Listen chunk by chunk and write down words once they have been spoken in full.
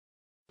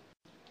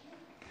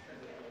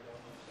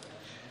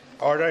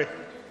Order.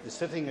 The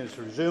sitting is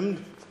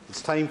resumed.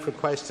 It's time for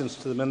questions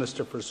to the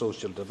Minister for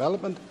Social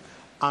Development,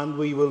 and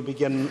we will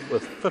begin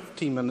with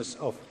 15 minutes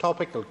of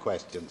topical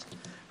questions.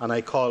 And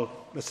I call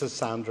Mrs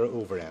Sandra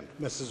Overend.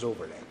 Mrs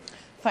Overend.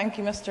 Thank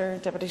you,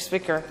 Mr Deputy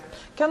Speaker.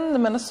 Can the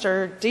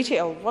Minister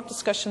detail what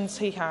discussions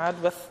he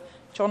had with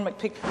John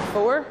McPeak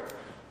before,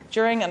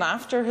 during and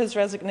after his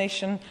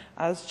resignation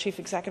as Chief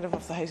Executive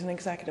of the Housing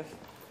Executive?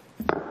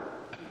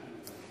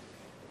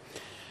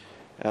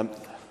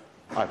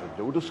 I've had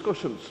no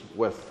discussions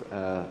with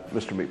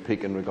Mr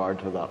McPeak in regard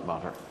to that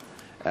matter.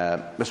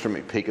 Mr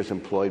McPeak is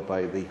employed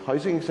by the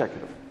Housing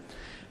Executive,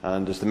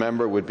 and as the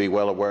member would be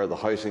well aware, the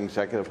Housing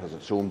Executive has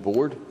its own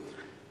board,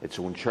 its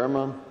own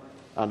chairman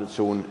and its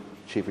own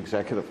Chief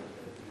Executive.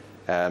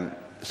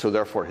 So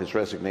therefore his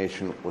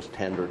resignation was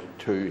tendered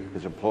to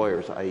his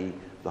employers, i.e.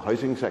 the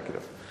Housing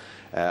Executive.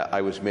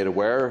 I was made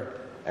aware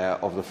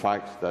of the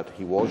fact that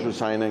he was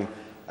resigning,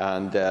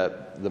 and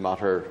the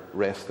matter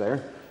rests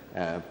there.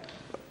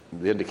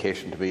 The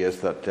indication to me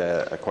is that,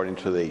 according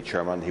to the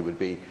chairman, he would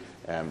be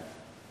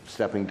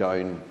stepping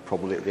down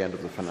probably at the end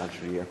of the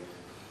financial year,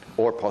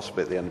 or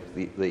possibly at the end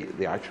of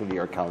the actual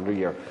year, calendar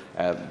year.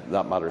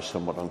 That matter is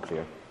somewhat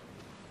unclear.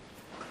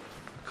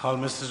 Call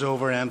Mrs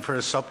Overend for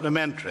a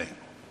supplementary.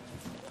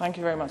 Thank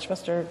you very much,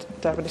 Mr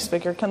Deputy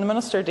Speaker. Can the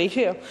Minister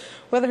detail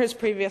whether his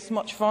previous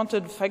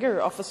much-vaunted figure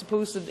of a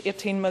supposed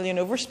 £18 million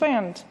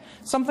overspend,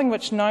 something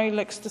which now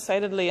looks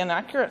decidedly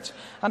inaccurate,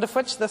 and of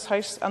which this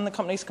House and the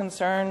companies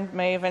concerned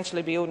may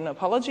eventually be owed an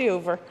apology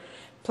over,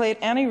 played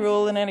any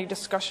role in any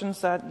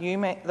discussions that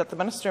the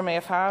Minister may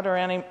have had, or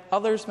any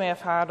others may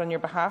have had on your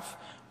behalf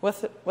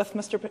with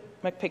Mr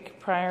McPeak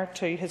prior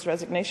to his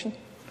resignation?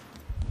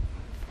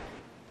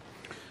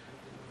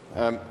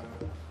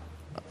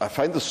 I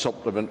find the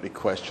supplementary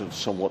question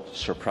somewhat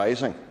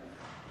surprising,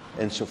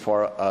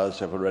 insofar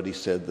as I've already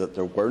said that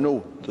there were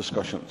no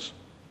discussions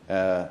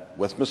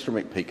with Mr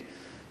McPeak.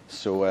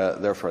 So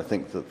therefore I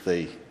think that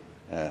the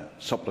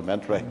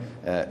supplementary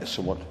is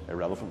somewhat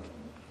irrelevant.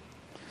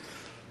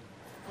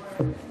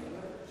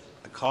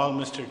 I call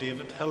Mr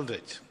David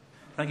Hilditch.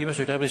 Thank you,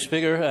 Mr Deputy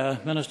Speaker.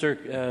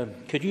 Minister,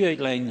 could you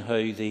outline how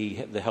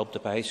the Help to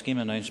Buy scheme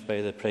announced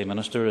by the Prime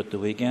Minister at the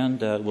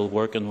weekend will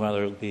work, and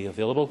whether it will be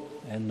available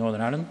in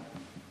Northern Ireland?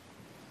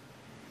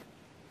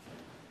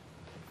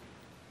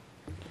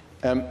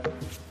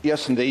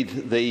 Yes,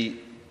 indeed. The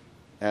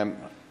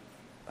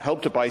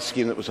Help to Buy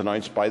scheme that was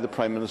announced by the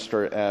Prime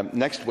Minister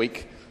next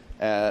week,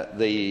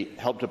 the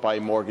Help to Buy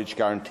mortgage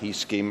guarantee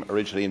scheme,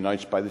 originally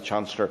announced by the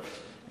Chancellor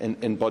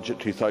in Budget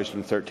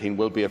 2013,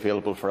 will be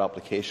available for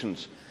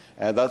applications.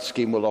 That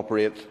scheme will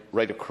operate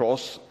right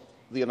across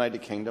the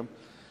United Kingdom,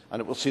 and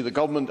it will see the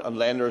government and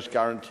lenders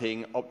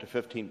guaranteeing up to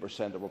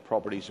 15% of a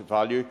property's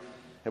value.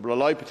 It will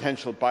allow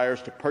potential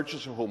buyers to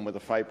purchase a home with a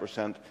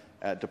 5%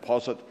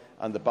 deposit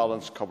and the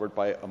balance covered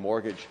by a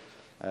mortgage.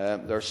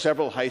 There are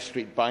several high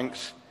street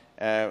banks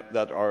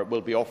that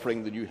will be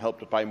offering the new Help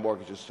to Buy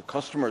mortgages to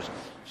customers.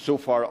 So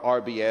far,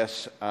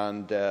 RBS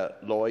and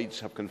Lloyds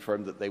have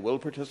confirmed that they will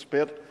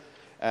participate,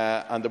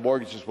 and the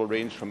mortgages will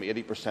range from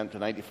 80% to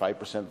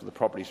 95% of the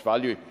property's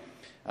value,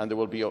 and they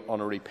will be on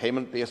a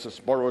repayment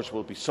basis. Borrowers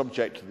will be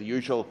subject to the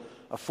usual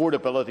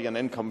affordability and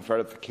income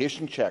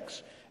verification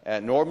checks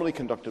normally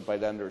conducted by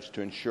lenders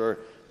to ensure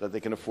that they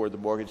can afford the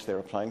mortgage they are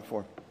applying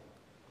for.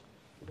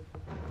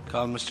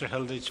 Call Mr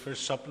Hilditch for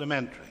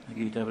supplementary. Thank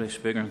you, Deputy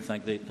Speaker, and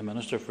thank the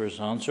Minister for his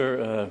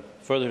answer.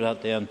 Further to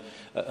that, then,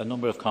 a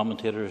number of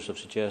commentators have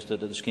suggested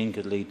that the scheme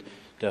could lead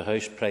to a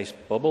house price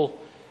bubble.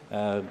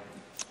 How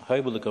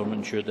will the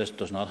government ensure this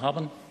does not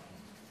happen?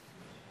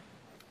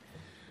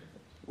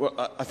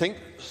 Well, I think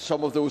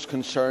some of those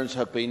concerns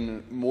have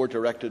been more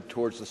directed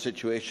towards the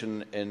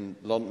situation in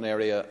the London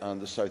area and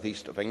the south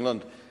east of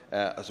England,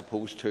 as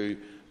opposed to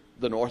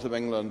the north of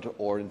England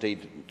or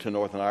indeed to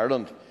Northern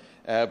Ireland.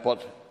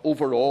 But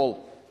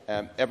overall,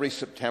 every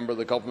September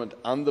the Government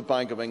and the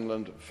Bank of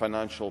England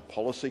Financial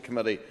Policy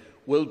Committee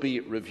will be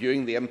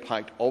reviewing the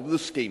impact of the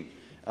scheme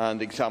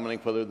and examining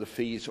whether the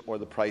fees or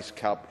the price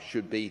cap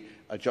should be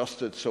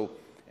adjusted. So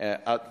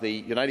at the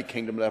United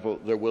Kingdom level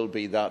there will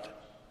be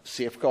that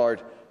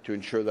safeguard to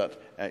ensure that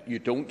you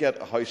don't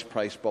get a house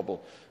price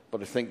bubble,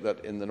 but I think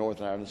that in the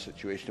Northern Ireland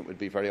situation it would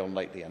be very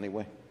unlikely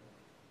anyway.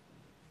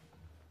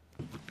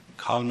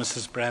 Call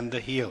Mrs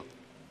Brenda Heal.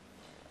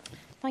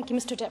 Thank you,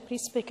 Mr Deputy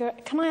Speaker.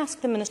 Can I ask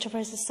the Minister for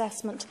his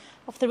assessment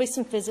of the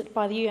recent visit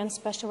by the UN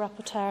Special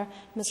Rapporteur,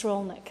 Ms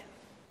Rolnick?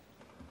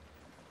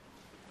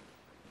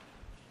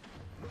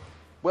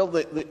 Well,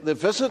 the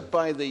visit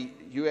by the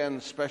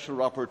UN Special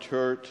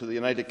Rapporteur to the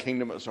United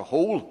Kingdom as a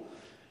whole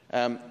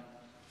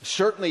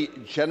certainly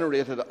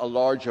generated a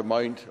large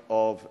amount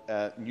of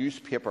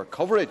newspaper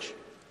coverage,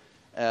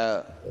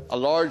 a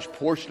large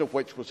portion of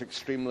which was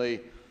extremely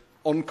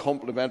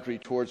uncomplimentary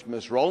towards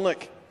Ms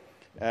Rolnick.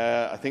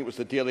 I think it was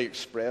the Daily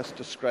Express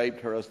described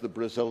her as the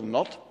Brazil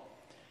nut,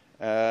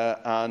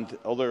 and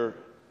other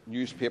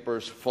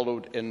newspapers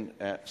followed in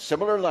a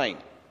similar line.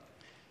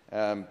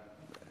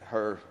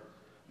 Her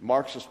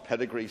Marxist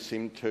pedigree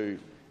seemed to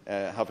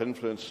have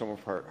influenced some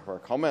of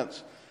her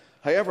comments.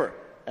 However,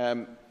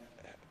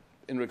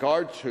 in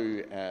regard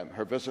to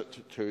her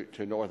visit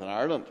to Northern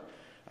Ireland,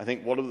 I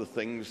think one of the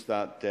things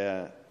that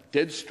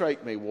did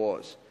strike me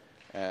was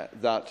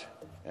that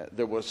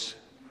there was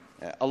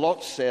a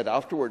lot said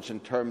afterwards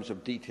in terms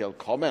of detailed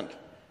comment,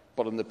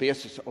 but on the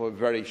basis of a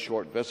very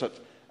short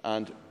visit.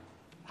 And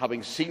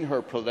having seen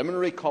her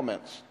preliminary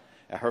comments,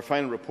 her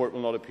final report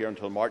will not appear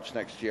until March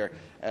next year.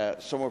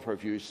 Some of her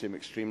views seem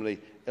extremely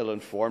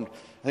ill-informed.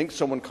 I think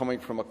someone coming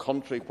from a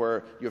country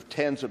where you have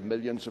tens of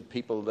millions of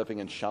people living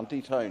in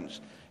shanty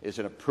towns is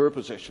in a poor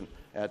position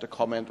to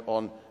comment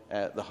on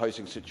the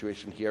housing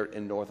situation here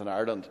in Northern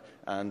Ireland.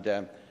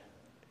 And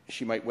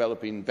she might well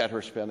have been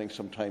better spending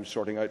some time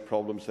sorting out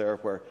problems there,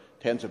 where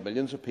tens of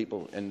millions of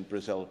people in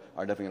Brazil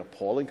are living in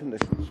appalling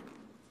conditions.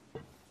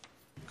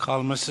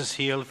 Call Mrs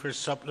Hale for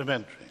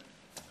supplementary.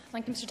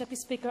 Thank you, Mr Deputy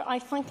Speaker. I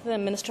thank the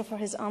Minister for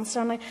his answer.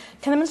 And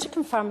can the Minister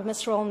confirm that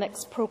Mr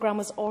Olnick's programme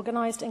was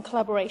organised in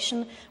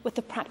collaboration with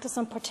the Practice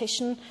and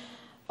Partition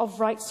of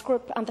Rights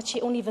Group, and that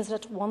she only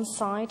visited one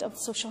side of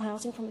social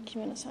housing from the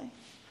community?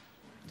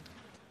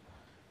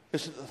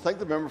 Yes, I thank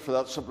the member for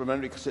that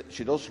supplementary, because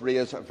she does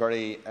raise a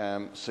very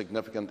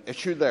significant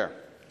issue there.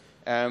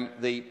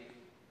 The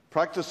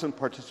Practice and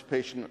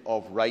Participation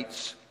of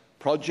Rights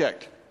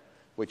project,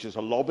 which is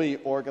a lobby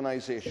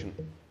organisation,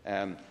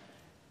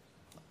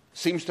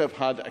 seems to have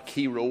had a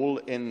key role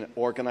in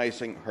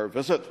organising her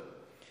visit.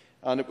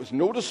 And it was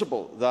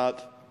noticeable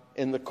that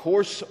in the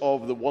course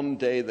of the one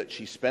day that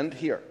she spent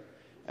here,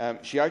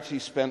 she actually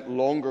spent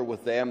longer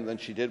with them than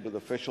she did with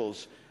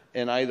officials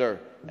in either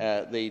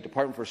the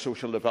Department for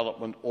Social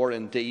Development or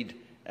indeed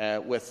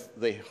with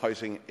the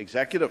Housing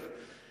Executive.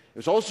 It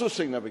was also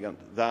significant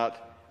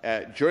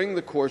that during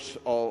the course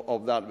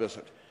of that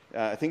visit,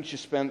 I think she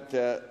spent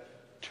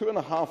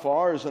 2.5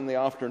 hours in the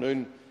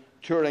afternoon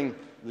touring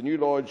the New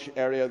Lodge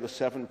area, the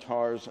Seven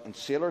Towers and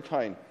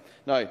Sailortown.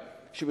 Now,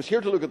 she was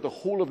here to look at the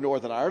whole of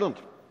Northern Ireland,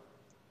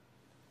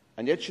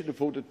 and yet she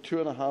devoted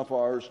 2.5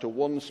 hours to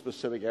one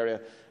specific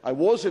area. I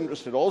was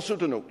interested also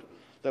to note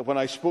that when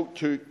I spoke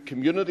to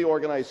community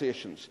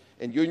organisations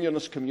in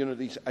unionist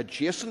communities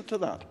adjacent to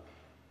that,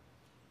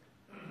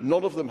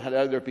 none of them had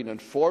either been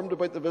informed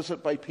about the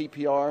visit by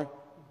PPR,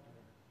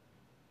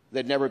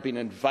 they'd never been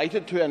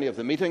invited to any of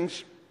the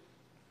meetings,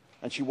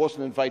 and she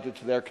wasn't invited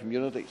to their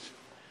communities.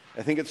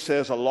 I think it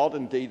says a lot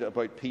indeed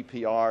about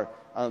PPR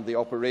and the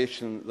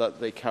operation that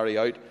they carry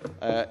out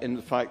in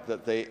the fact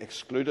that they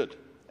excluded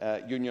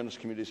unionist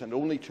communities and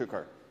only took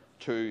her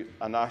to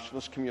a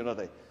nationalist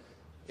community.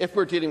 If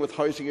we're dealing with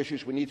housing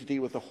issues, we need to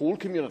deal with the whole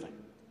community,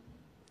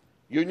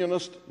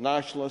 unionist,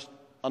 nationalist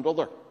and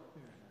other.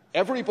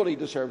 Everybody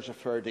deserves a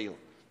fair deal,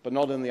 but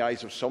not in the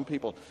eyes of some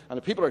people. And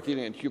if people are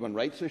dealing in human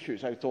rights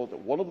issues, I thought that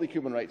one of the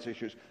human rights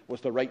issues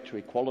was the right to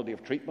equality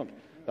of treatment.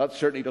 That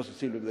certainly doesn't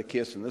seem to be the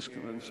case in this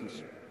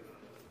instance.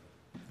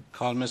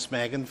 Call Ms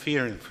Megan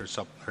Fearon for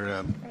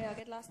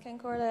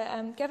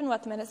given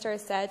what the Minister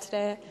has said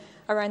today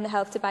around the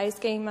Help to Buy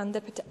scheme and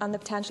the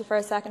potential for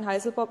a second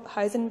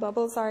housing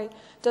bubble,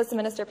 does the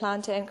Minister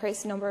plan to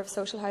increase the number of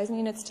social housing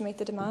units to meet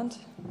the demand?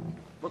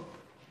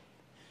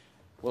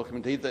 Welcome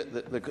indeed.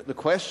 The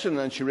question,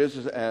 and she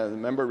raises, the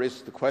member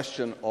raises the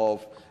question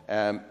of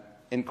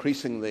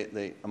increasing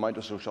the amount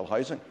of social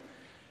housing.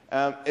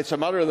 It's a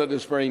matter that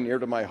is very near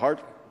to my heart,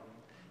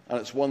 and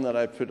it's one that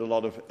I've put a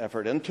lot of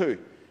effort into.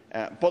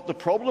 But the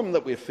problem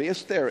that we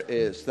face there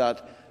is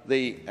that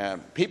the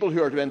people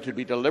who are going to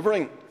be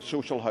delivering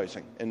social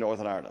housing in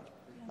Northern Ireland,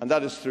 and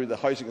that is through the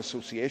housing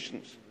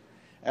associations,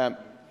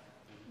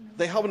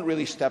 they haven't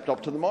really stepped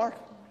up to the mark.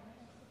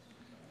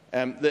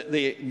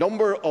 The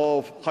number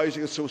of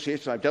housing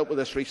associations, I've dealt with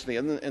this recently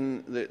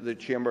in the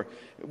Chamber,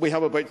 we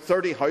have about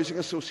 30 housing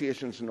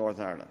associations in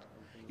Northern Ireland.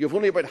 You have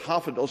only about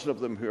half a dozen of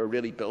them who are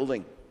really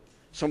building.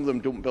 Some of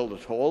them don't build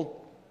at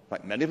all. In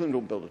fact, many of them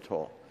don't build at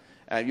all.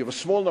 You have a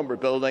small number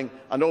building,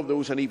 and of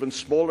those an even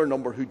smaller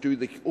number who do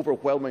the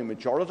overwhelming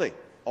majority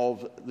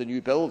of the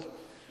new build.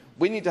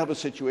 We need to have a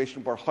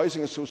situation where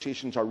housing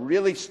associations are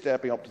really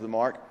stepping up to the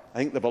mark. I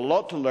think they have a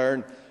lot to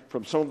learn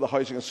from some of the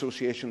housing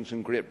associations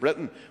in Great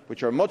Britain,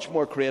 which are much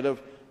more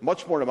creative,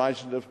 much more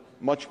imaginative,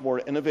 much more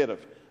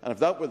innovative. And if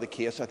that were the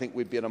case, I think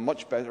we'd be in a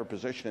much better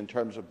position in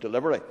terms of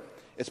delivery.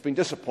 It's been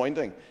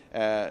disappointing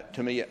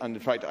to me, and in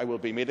fact I will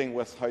be meeting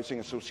with housing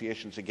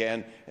associations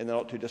again in the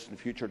not too distant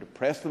future to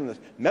press them this.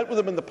 Met with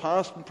them in the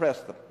past and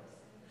pressed them.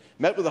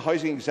 Met with the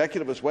housing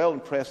executive as well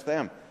and pressed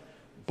them.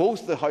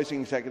 Both the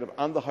housing executive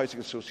and the housing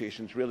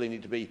associations really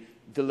need to be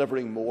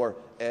delivering more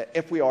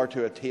if we are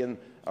to attain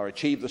or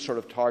achieve the sort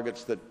of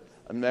targets that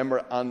a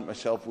member and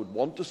myself would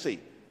want to see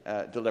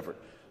delivered.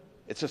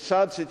 It's a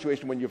sad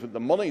situation when you've the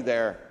money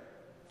there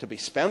to be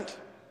spent,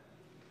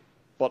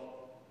 but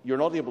you're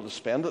not able to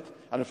spend it.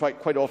 And in fact,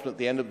 quite often at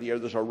the end of the year,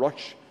 there's a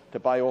rush to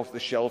buy off the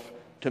shelf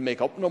to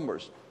make up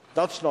numbers.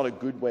 That's not a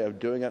good way of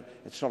doing it.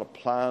 It's not a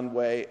planned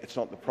way. It's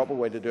not the proper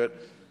way to do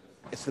it.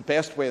 It's the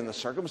best way in the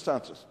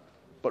circumstances.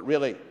 But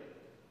really,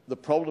 the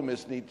problem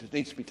needs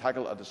to be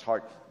tackled at its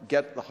heart.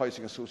 Get the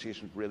housing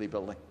associations really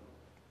building.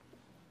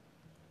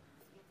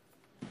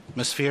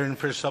 Ms Fearon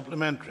for a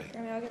supplementary.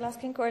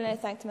 I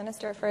thank the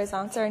Minister for his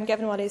answer, and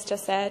given what he has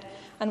just said,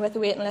 and with a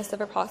waiting list of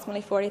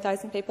approximately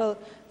 40,000 people,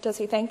 does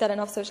he think that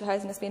enough social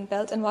housing has been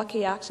built, and what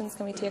key actions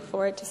can we take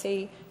forward to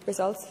see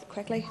results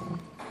quickly?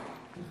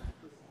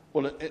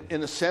 Well,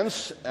 in a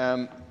sense,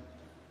 the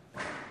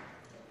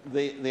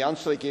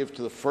answer I gave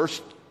to the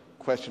first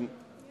question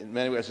in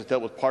many ways has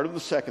dealt with part of the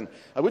second.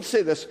 I would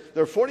say this: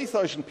 there are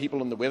 40,000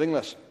 people on the waiting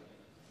list,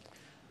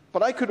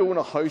 but I could own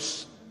a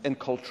house in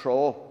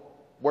Cultraw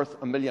worth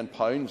 £1 million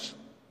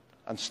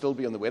and still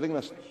be on the waiting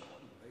list.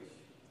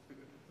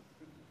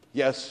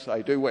 Yes,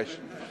 I do wish.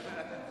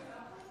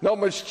 Not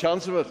much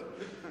chance of it.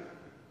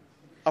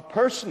 A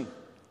person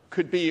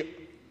could be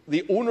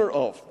the owner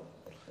of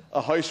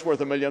a house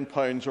worth £1 million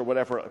or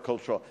whatever at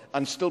Cultraw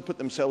and still put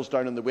themselves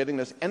down on the waiting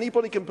list.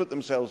 Anybody can put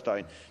themselves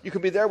down. You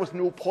could be there with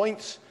no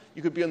points.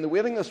 You could be on the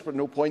waiting list with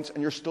no points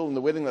and you're still on the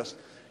waiting list.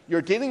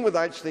 You're dealing with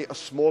actually a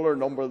smaller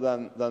number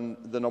than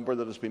the number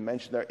that has been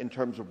mentioned there in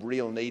terms of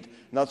real need.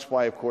 And that's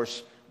why, of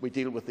course, we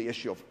deal with the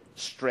issue of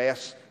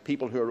stress,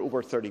 people who are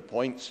over 30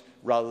 points,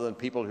 rather than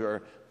people who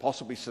are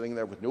possibly sitting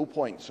there with no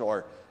points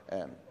or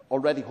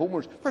already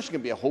homeowners. A person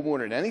can be a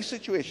homeowner in any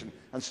situation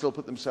and still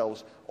put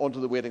themselves onto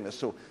the waiting list.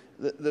 So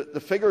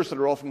the figures that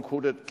are often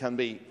quoted can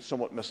be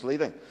somewhat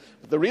misleading.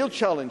 But the real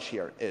challenge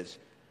here is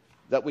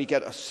that we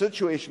get a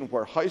situation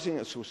where housing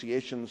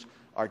associations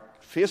are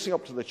facing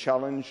up to the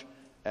challenge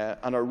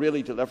and are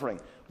really delivering.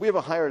 We have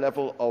a higher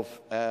level of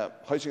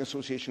housing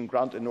association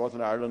grant in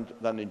Northern Ireland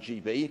than in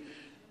GB.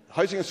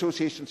 Housing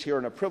associations here are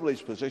in a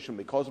privileged position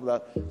because of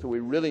that, so we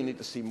really need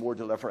to see more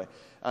delivery.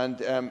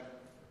 And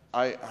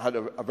I had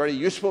a very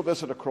useful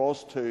visit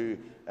across to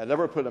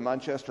Liverpool and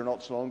Manchester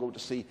not so long ago to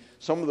see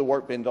some of the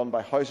work being done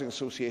by housing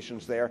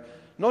associations there,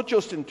 not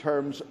just in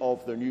terms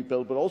of their new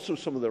bill, but also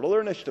some of their other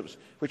initiatives,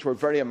 which were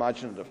very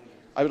imaginative.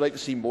 I would like to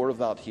see more of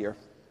that here.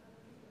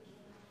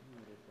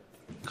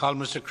 Call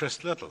Mr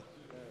Chris Little.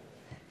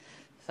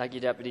 Thank you,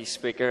 Deputy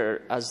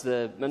Speaker. As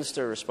the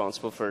Minister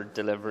responsible for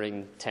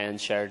delivering 10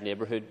 shared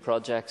neighbourhood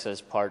projects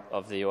as part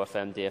of the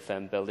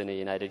OFM-DFM Building a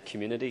United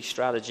Community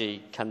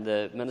strategy, can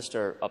the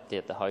Minister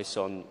update the House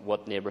on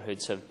what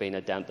neighbourhoods have been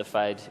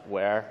identified,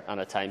 where and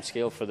a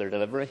timescale for their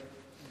delivery?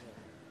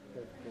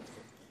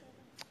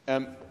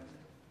 In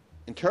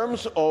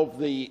terms of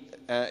the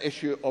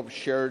issue of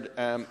shared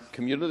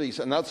communities,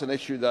 and that's an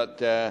issue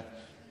that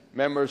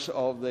members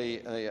of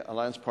the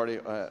Alliance Party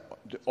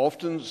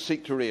often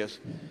seek to raise.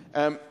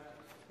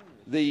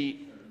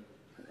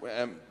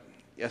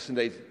 Yes,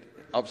 indeed,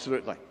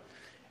 absolutely.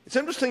 It's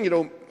interesting, you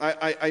know,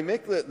 I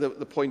make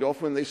the point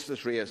often when this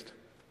is raised.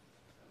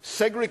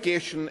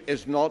 Segregation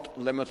is not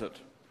limited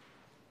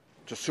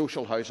to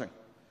social housing.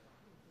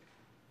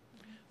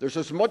 There's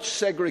as much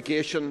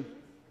segregation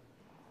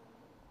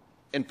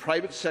in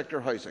private sector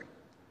housing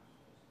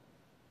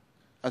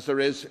as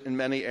there is in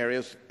many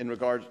areas in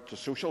regard to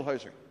social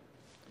housing.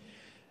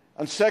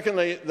 And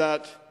secondly,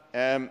 that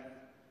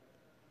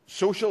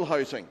social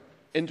housing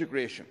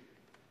integration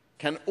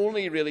can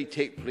only really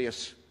take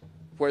place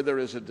where there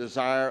is a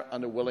desire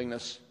and a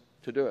willingness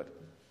to do it.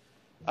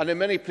 And in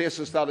many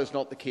places that is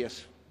not the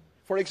case.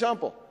 For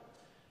example,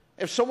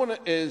 if someone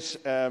is,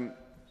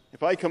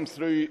 if I come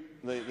through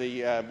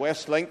the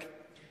West Link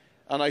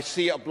and I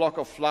see a block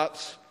of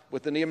flats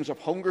with the names of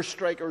hunger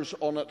strikers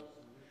on it,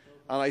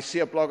 and I see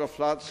a block of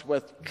flats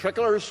with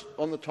tricklers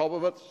on the top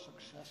of it,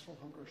 successful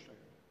hunger strikers,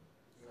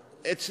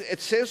 it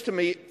says to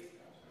me,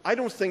 I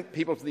don't think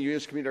people from the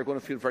US community are going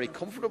to feel very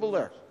comfortable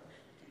there.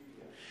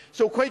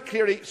 So quite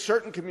clearly,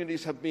 certain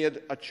communities have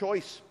made a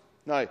choice.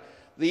 Now,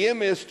 the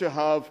aim is to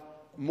have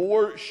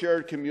more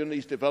shared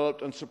communities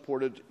developed and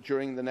supported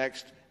during the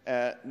next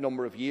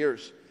number of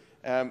years,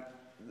 and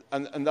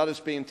that is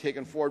being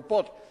taken forward.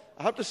 But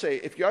I have to say,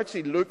 if you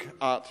actually look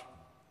at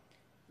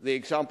the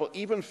example,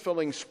 even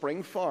filling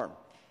Spring Farm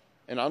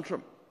in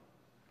Antrim,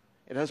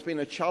 it has been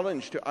a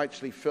challenge to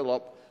actually fill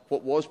up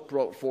what was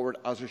brought forward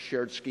as a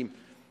shared scheme.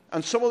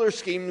 And some other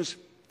schemes,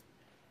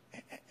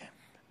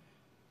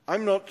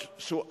 I'm not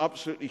so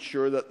absolutely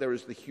sure that there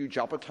is the huge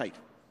appetite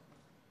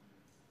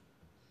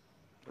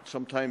that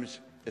sometimes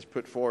is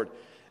put forward.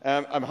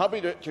 I'm happy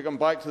to come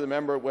back to the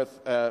member with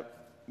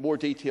more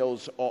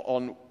details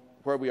on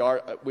where we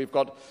are. We've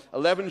got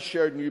 11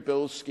 shared new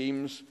bill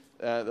schemes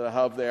that I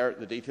have there,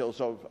 the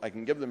details of. I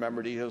can give the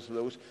member details of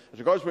those. As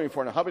regards moving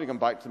forward, I'm happy to come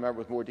back to the member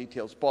with more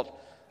details, but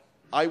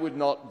I would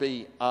not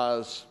be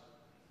as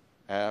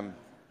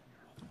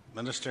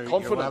Minister,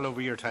 you're well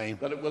over your time.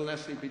 That it will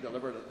necessarily be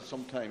delivered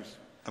sometimes.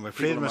 I'm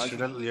afraid, Mr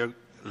Little, you'll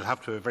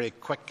have to have a very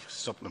quick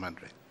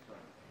supplementary.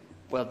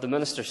 Well, the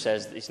Minister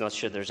says that he's not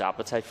sure there's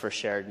appetite for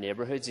shared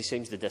neighbourhoods. He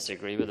seems to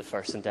disagree with the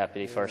First and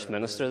Deputy First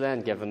Minister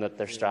then, given that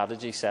their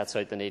strategy sets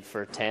out the need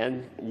for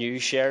 10 new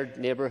shared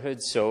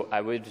neighbourhoods. So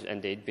I would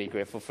indeed be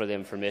grateful for the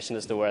information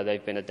as to where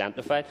they've been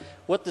identified.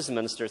 What does the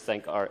Minister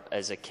think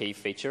is a key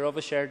feature of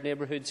a shared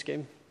neighbourhood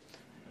scheme?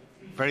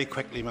 Very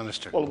quickly,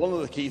 Minister. Well, one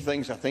of the key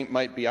things I think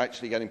might be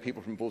actually getting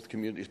people from both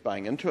communities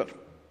buying into it.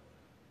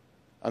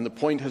 And the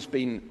point has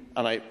been,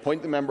 and I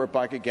point the member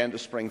back again to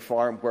Spring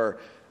Farm, where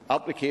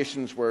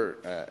applications were,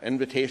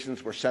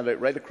 invitations were sent out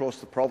right across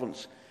the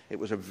province. It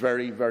was a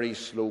very, very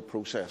slow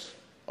process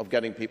of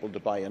getting people to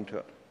buy into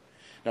it.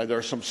 Now, there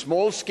are some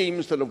small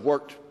schemes that have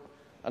worked,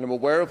 and I'm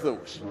aware of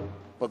those,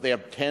 but they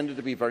have tended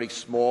to be very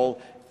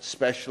small,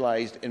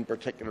 specialised in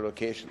particular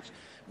locations.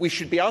 We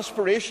should be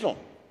aspirational.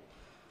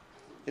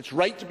 It's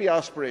right to be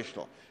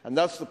aspirational, and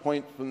that's the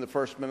point from the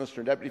First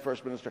Minister and Deputy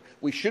First Minister.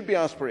 We should be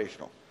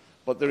aspirational,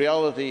 but the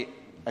reality,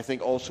 I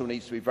think, also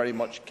needs to be very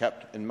much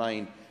kept in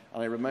mind.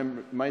 And I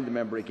remind the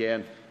member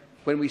again,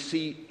 when we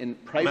see in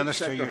private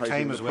sector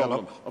housing the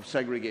problem of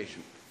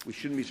segregation, we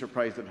shouldn't be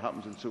surprised that it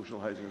happens in social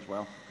housing as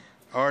well.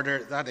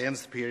 Order. That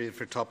ends the period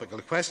for topical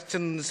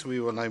questions. We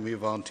will now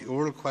move on to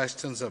oral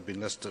questions that have been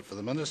listed for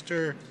the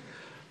Minister.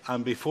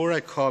 And before I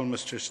call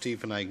Mr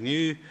Stephen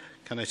Agnew,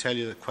 can I tell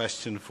you that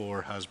question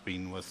 4 has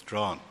been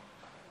withdrawn.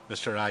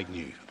 Mr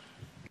Agnew.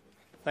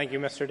 Thank you,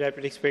 Mr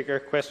Deputy Speaker.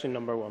 Question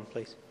number 1,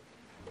 please.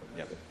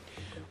 Yep.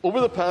 Over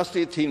the past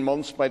 18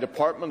 months, my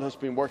department has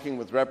been working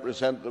with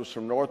representatives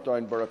from North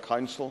Down Borough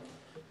Council,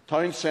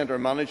 Town Centre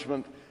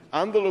Management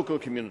and the local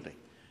community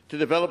to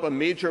develop a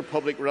major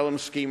public realm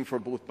scheme for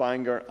both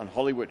Bangor and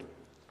Holywood.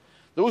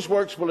 Those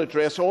works will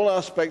address all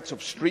aspects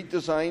of street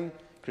design,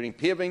 including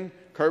paving,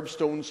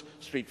 curbstones,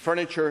 street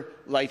furniture,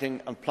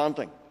 lighting and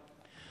planting.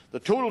 The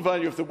total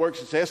value of the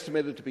works is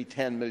estimated to be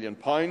 £10 million,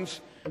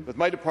 with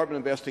my department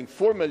investing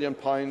 £4 million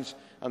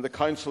and the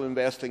Council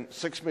investing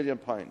 £6 million.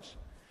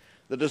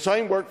 The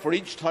design work for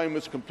each town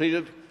was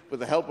completed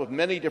with the help of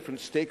many different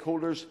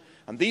stakeholders,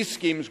 and these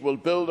schemes will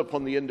build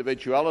upon the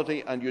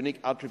individuality and unique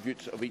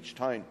attributes of each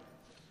town.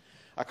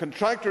 A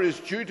contractor is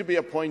due to be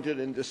appointed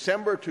in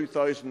December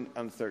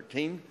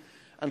 2013,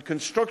 and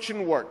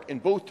construction work in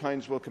both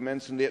towns will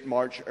commence in late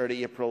March,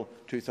 early April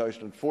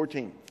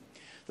 2014.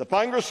 The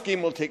Bangor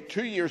scheme will take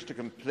 2 years to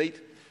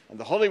complete, and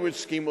the Holywood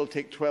scheme will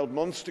take 12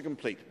 months to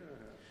complete.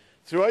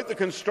 Throughout the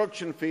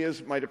construction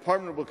phase, my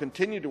department will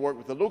continue to work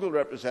with the local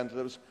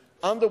representatives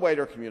and the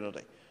wider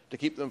community to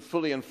keep them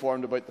fully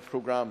informed about the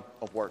programme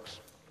of works.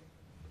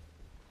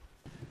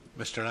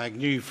 Mr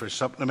Agnew for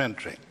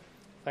supplementary.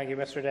 Thank you,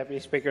 Mr Deputy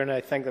Speaker, and I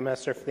thank the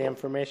Minister for the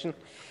information.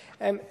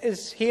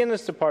 Is he and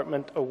his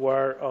department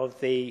aware of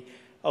the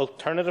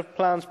alternative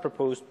plans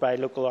proposed by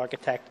local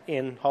architect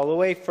in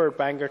Holloway for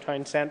Bangor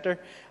Town Centre,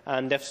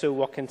 and if so,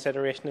 what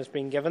consideration has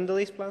been given to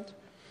these plans?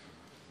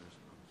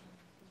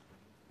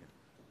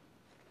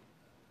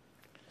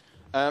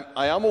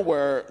 I am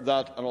aware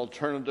that an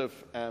alternative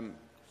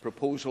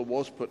proposal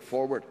was put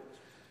forward,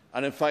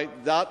 and in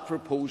fact that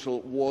proposal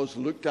was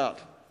looked at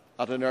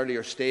an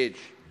earlier stage,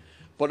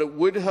 but it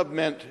would have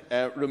meant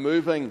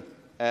removing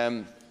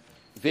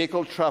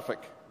vehicle traffic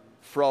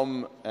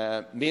from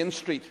Main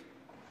Street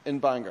in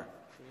Bangor,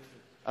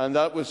 and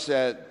that was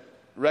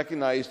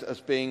recognised as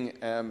being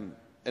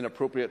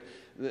inappropriate.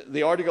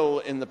 The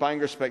article in the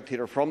Bangor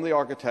Spectator from the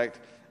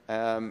architect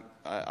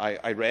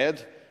I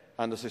read,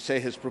 and as I say,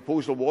 his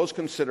proposal was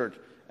considered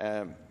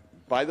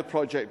by the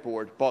project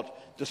board,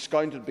 but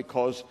discounted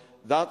because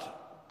that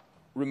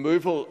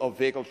removal of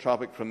vehicle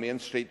traffic from Main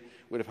Street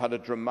would have had a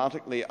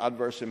dramatically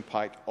adverse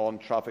impact on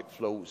traffic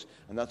flows,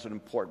 and that's an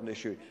important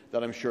issue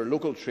that I'm sure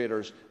local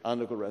traders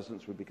and local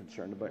residents would be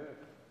concerned about.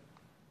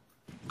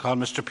 Call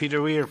Mr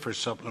Peter Weir for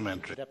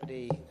supplementary.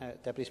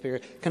 Deputy Speaker,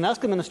 can I ask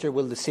the Minister,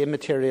 will the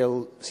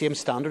same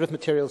standard of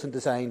materials and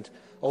design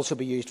also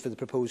be used for the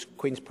proposed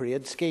Queen's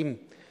Parade scheme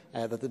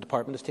that the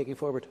department is taking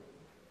forward?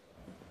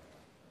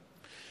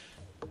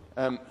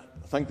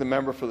 Thank the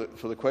member for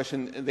the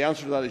question. The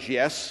answer to that is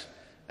yes.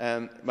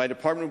 My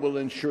department will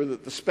ensure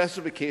that the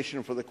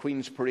specification for the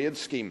Queen's Parade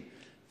scheme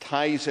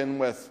ties in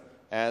with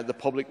the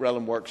public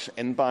realm works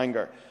in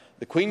Bangor.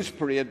 The Queen's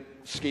Parade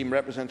scheme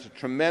represents a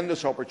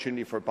tremendous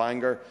opportunity for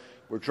Bangor.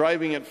 We're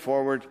driving it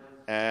forward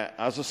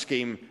as a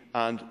scheme,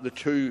 and the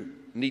two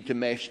need to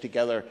mesh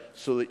together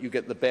so that you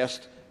get the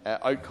best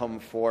outcome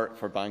for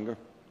Bangor.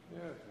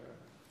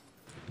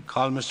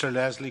 Call Mr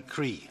Leslie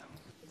Cree.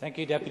 Thank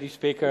you, Deputy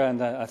Speaker,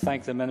 and I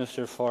thank the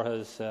Minister for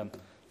his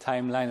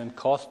timeline and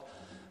cost.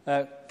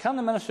 Can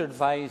the Minister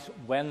advise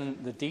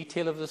when the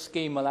detail of the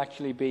scheme will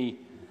actually be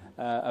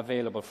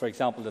available? For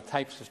example, the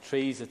types of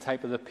trees, the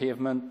type of the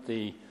pavement,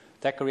 the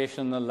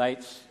decoration and the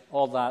lights,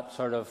 all that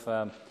sort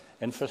of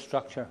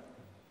infrastructure?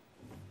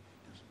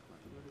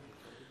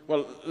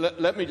 Well,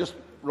 let me just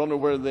run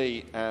over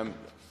the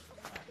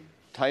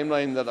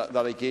timeline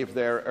that I gave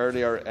there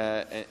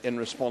earlier in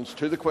response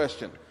to the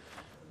question.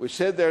 We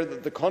said there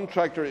that the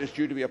contractor is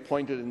due to be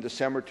appointed in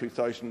December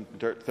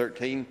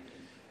 2013.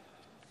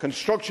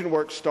 Construction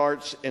work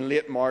starts in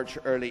late March,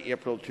 early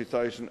April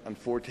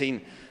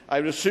 2014. I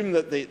would assume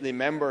that the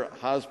member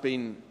has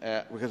been,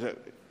 because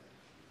it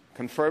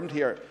confirmed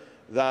here,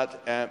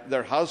 that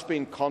there has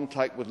been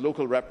contact with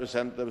local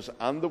representatives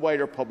and the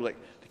wider public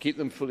to keep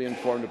them fully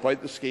informed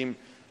about the scheme.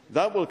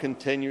 That will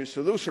continue,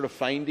 so those sort of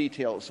fine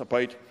details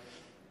about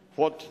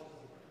what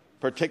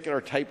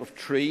particular type of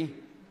tree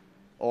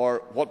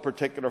or what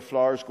particular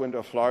flowers go into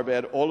a flower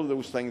bed, all of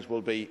those things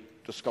will be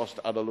discussed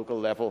at a local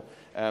level,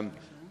 and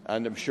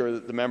I'm sure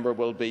that the member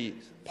will be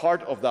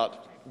part of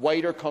that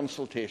wider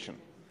consultation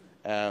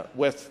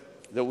with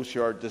those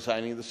who are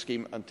designing the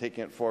scheme and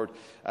taking it forward.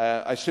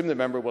 I assume the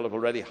member will have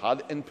already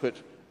had input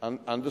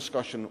and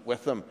discussion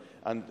with them,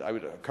 and I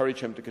would encourage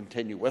him to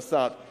continue with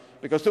that,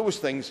 because those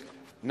things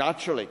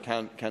naturally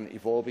can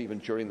evolve even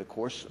during the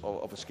course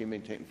of a scheme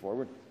being taken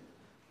forward.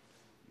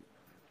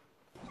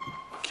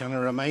 Can I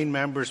remind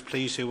members,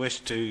 please, who wish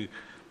to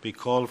be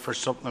called for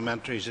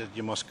supplementaries, that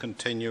you must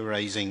continue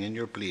rising in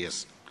your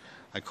place.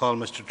 I call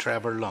Mr.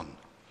 Trevor Lunn.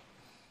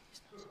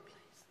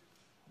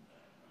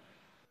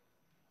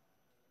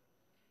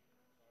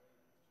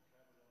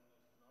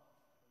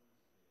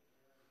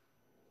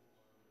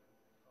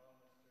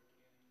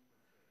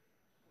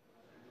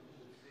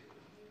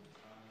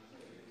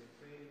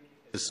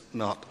 Is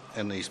not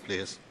in his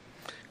place.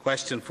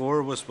 Question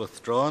 4 was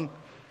withdrawn.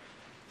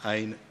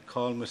 I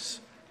call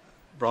Ms.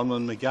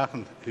 Bronwyn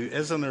McGahan, who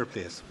is in her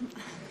place.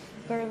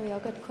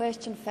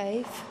 Question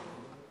 5.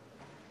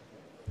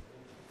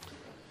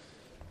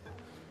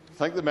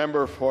 Thank the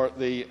member for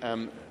the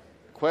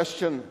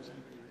question.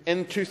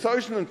 In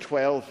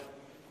 2012,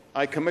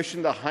 I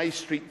commissioned a High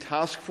Street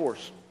task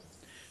force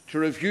to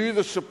review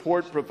the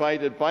support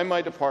provided by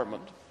my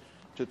department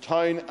to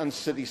town and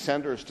city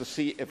centres to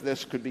see if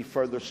this could be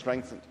further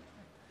strengthened.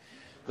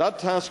 That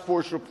task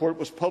force report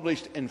was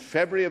published in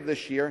February of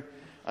this year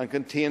and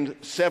contained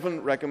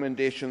 7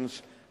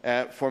 recommendations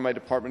for my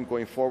department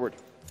going forward.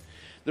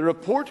 The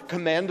report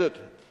commended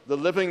the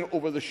Living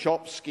Over the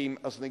Shop scheme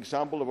as an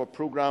example of a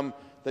programme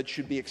that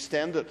should be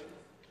extended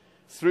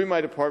through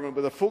my department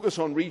with a focus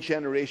on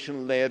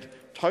regeneration-led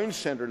town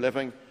centre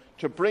living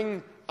to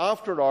bring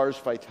after-hours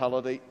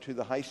vitality to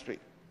the High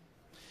Street.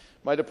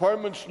 My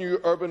department's new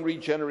urban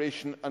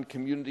regeneration and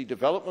community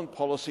development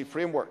policy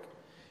framework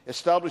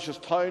establishes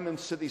town and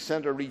city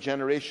centre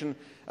regeneration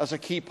as a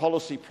key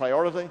policy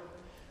priority,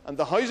 and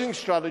the housing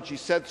strategy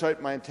sets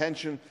out my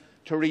intention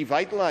to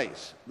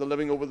revitalise the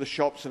Living Over the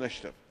Shops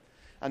initiative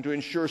and to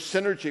ensure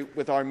synergy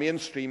with our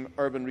mainstream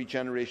urban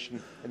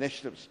regeneration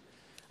initiatives.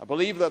 I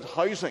believe that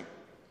housing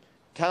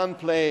can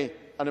play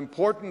an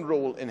important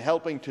role in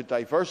helping to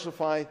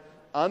diversify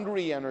and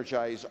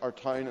re-energise our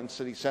town and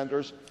city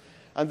centres,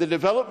 and the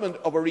development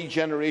of a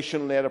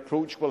regeneration-led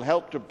approach will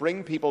help to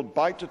bring people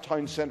back to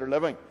town centre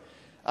living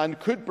and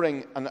could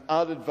bring an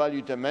added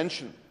value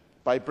dimension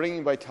by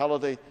bringing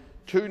vitality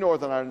to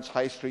Northern Ireland's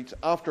high streets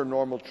after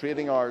normal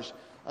trading hours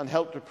and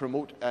help to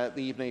promote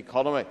the evening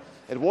economy.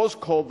 It was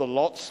called the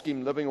LOT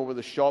scheme, Living Over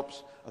the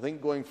Shops. I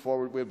think going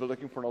forward we'll be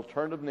looking for an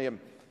alternative name,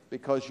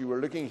 because you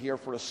were looking here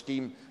for a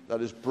scheme that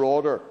is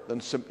broader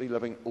than simply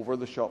living over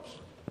the shops.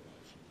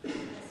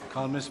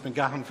 Call Ms.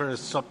 McGahan for a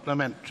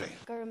supplementary.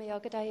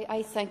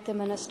 I thank the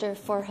Minister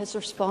for his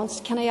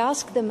response. Can I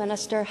ask the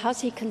Minister,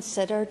 has he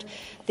considered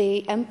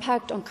the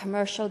impact on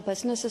commercial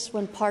businesses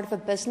when part of a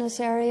business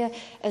area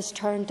is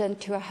turned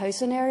into a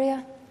housing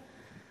area?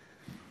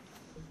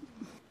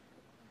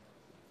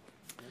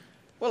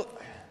 Well,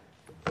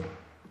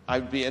 I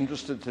would be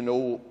interested to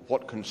know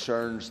what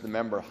concerns the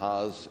member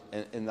has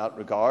in that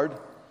regard.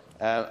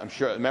 I'm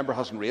sure the member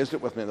hasn't raised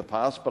it with me in the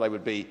past, but I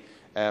would be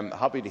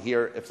happy to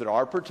hear if there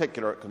are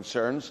particular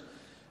concerns.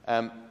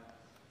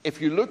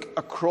 If you look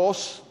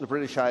across the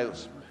British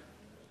Isles,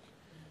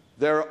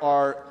 there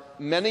are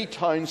many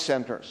town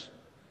centres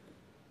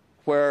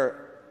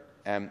where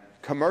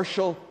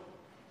commercial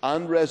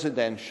and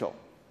residential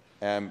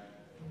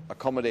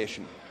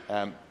accommodation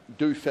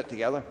do fit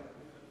together.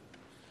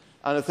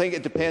 And I think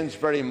it depends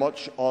very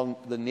much on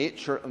the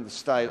nature and the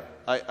style.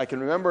 I can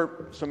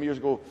remember some years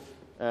ago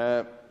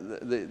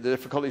the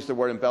difficulties there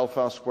were in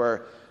Belfast,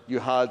 where you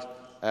had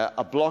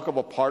a block of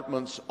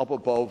apartments up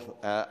above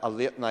a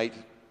late-night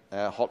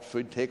hot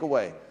food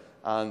takeaway,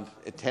 and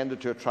it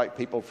tended to attract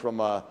people from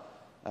a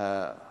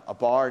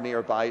bar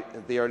nearby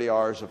at the early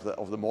hours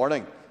of the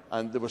morning,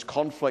 and there was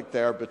conflict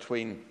there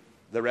between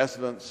the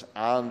residents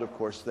and, of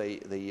course, the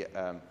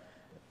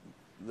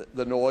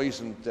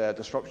noise and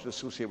disruption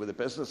associated with the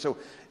business. So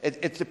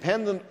it's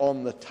dependent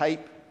on the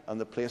type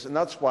and the place, and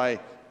that's why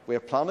we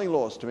have planning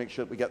laws, to make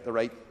sure that we get the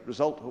right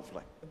result,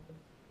 hopefully.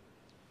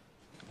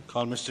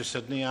 Call Mr.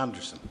 Sidney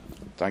Anderson.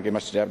 Thank you,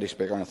 Mr. Deputy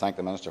Speaker, and I thank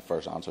the Minister for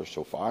his answers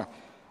so far.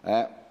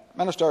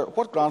 Minister,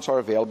 what grants are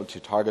available to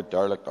target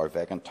derelict or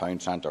vacant town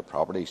centre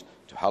properties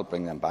to help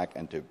bring them back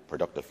into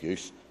productive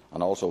use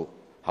and also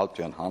help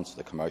to enhance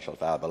the commercial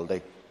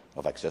viability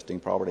of existing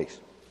properties?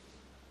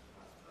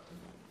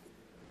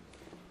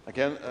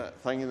 Again,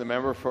 thanking the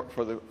member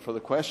for the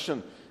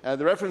question.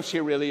 The reference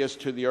here really is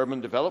to the Urban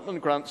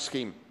Development Grant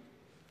Scheme.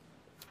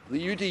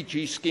 The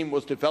UDG scheme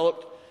was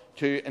developed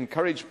to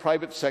encourage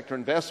private sector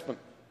investment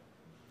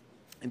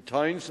in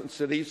towns and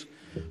cities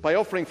by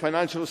offering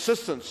financial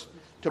assistance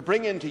to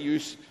bring into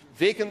use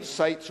vacant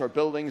sites or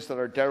buildings that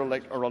are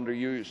derelict or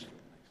underused.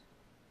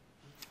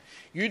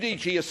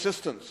 UDG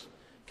assistance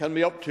can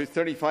be up to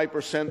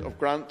 35% of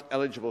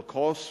grant-eligible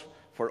costs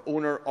for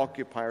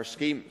owner-occupier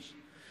schemes,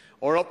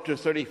 or up to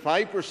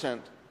 35%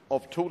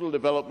 of total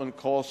development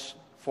costs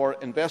for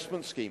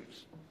investment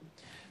schemes.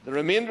 The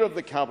remainder of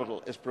the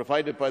capital is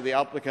provided by the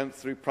applicant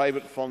through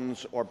private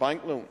funds or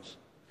bank loans.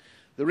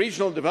 The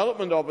Regional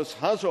Development Office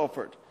has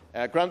offered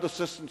grant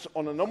assistance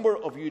on a number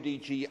of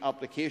UDG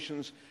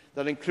applications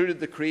that included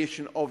the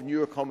creation of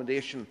new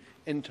accommodation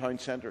in town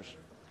centres.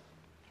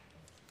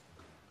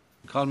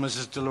 Call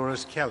Mrs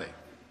Dolores Kelly.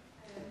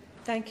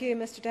 Thank you,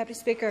 Mr Deputy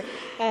Speaker,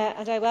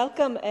 and I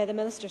welcome the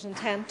Minister's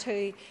intent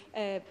to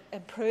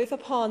improve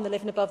upon the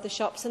Living Above the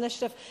Shops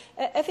initiative.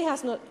 If he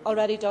has not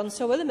already done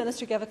so, will the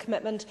Minister give a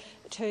commitment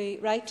to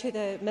write to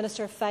the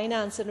Minister of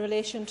Finance in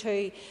relation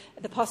to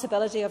the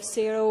possibility of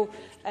zero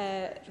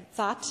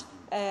VAT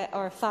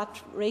or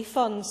VAT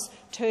refunds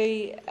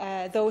to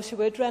those who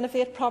would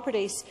renovate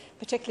properties,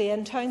 particularly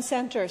in town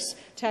centres,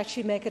 to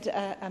actually make it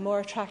a more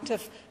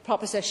attractive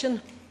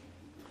proposition?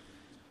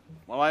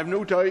 Well, I have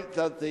no doubt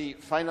that the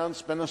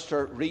Finance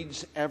Minister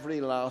reads every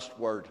last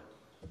word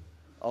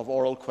of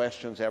oral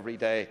questions every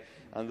day,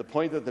 and the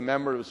point that the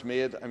member has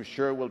made, I'm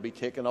sure, will be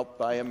taken up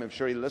by him. I'm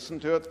sure he'll listen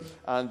to it,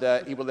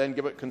 and he will then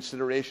give it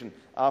consideration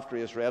after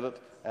he has read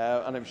it,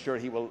 and I'm sure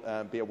he will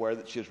be aware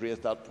that she has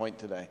raised that point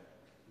today.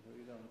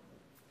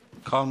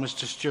 Call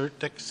Mr Stuart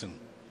Dixon.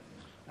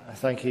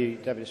 Thank you,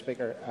 Deputy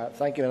Speaker.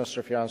 Thank you,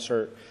 Minister, for your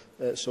answer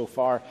so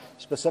far.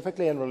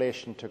 Specifically in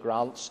relation to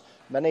grants,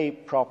 many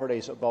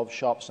properties above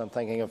shops, I'm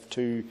thinking of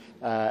two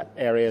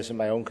areas in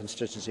my own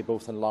constituency,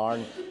 both in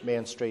Larne,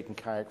 Main Street and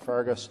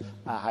Carrickfergus,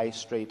 High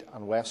Street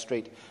and West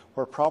Street,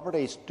 where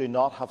properties do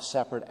not have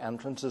separate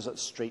entrances at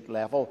street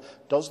level.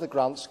 Does the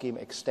grant scheme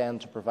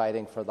extend to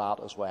providing for that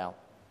as well?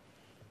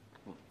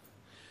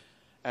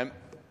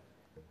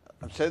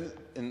 I've said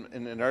in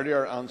an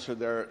earlier answer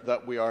there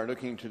that we are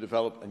looking to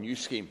develop a new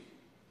scheme.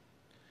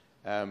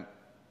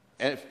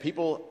 If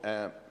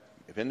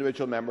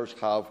individual members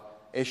have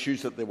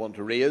issues that they want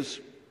to raise,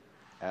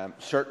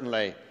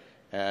 certainly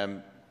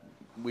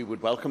we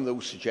would welcome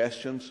those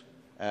suggestions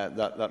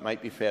that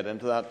might be fed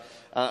into that.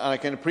 And I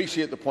can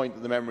appreciate the point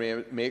that the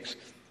member makes.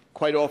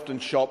 Quite often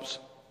shops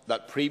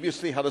that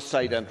previously had a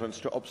side entrance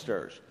to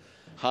upstairs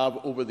have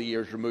over the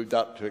years removed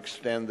that to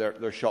extend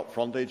their shop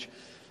frontage.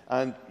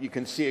 And you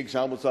can see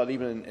examples of that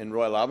even in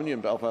Royal Avenue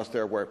in Belfast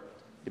there, where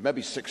it may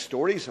be 6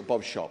 stories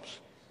above shops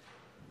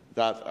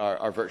that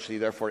are virtually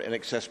therefore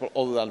inaccessible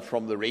other than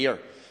from the rear.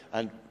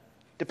 And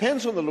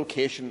depends on the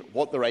location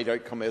what the right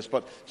outcome is,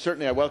 but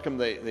certainly I welcome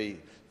the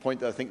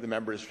point that I think the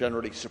member is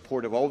generally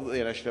supportive of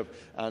the initiative,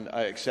 and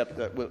I accept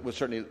that we'll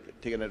certainly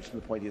take notice of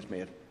the point he has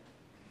made.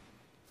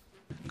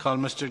 Call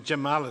Mr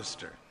Jim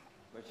Allister.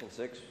 Question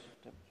 6.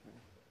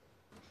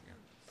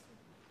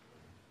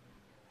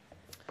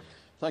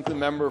 Thank the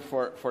member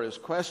for his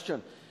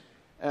question.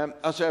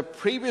 As I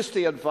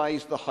previously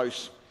advised the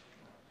House,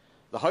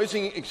 the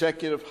Housing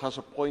Executive has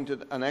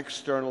appointed an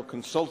external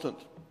consultant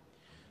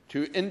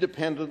to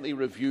independently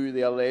review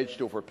the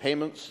alleged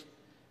overpayments,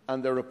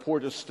 and their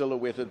report is still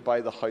awaited by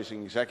the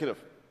Housing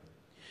Executive.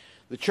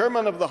 The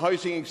Chairman of the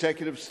Housing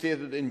Executive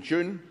stated in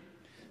June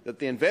that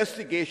the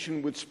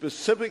investigation would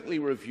specifically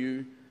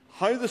review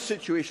how the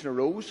situation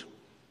arose,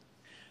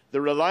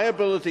 the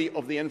reliability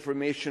of the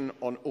information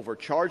on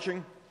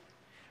overcharging,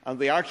 and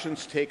the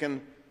actions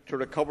taken to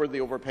recover the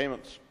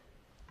overpayments.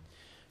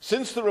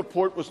 Since the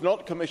report was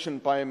not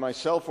commissioned by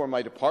myself or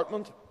my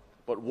department,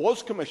 but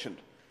was commissioned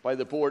by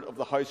the Board of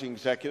the Housing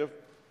Executive,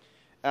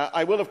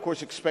 I will of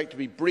course expect to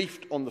be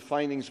briefed on the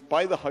findings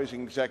by the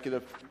Housing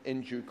Executive in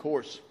due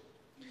course.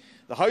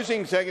 The Housing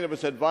Executive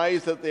has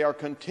advised that they are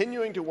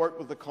continuing to work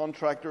with the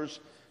contractors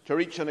to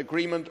reach an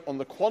agreement on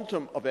the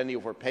quantum of any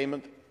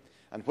overpayment,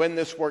 and when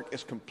this work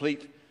is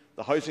complete,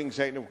 the Housing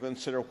Executive will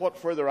consider what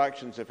further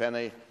actions, if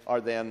any,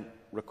 are then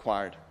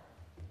required.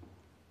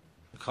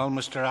 Call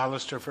Mr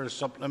Allister for a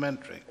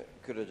supplementary.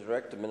 Could I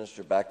direct the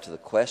Minister back to the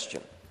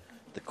question?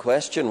 The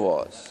question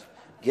was,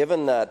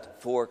 given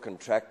that 4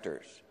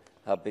 contractors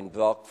have been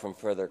blocked from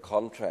further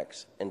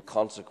contracts in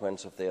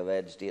consequence of the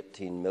alleged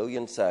 18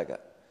 million saga,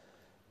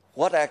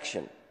 what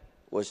action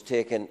was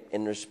taken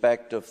in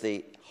respect of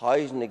the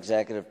Housing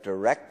Executive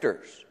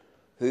directors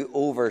who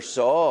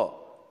oversaw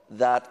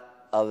that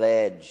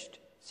alleged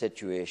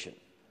situation?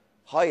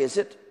 How is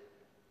it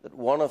that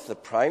one of the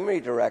primary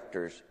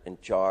directors in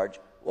charge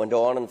went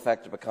on, in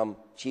fact, to become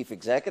chief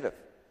executive?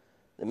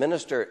 The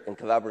Minister, in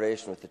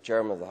collaboration with the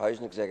Chairman of the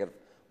Housing Executive,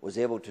 was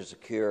able to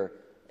secure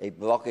a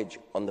blockage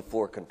on the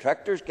 4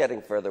 contractors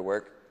getting further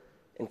work.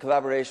 In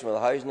collaboration with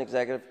the Housing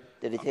Executive,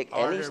 did he take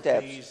any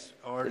steps?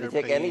 Did he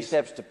take any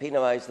steps to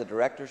penalise the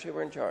directors who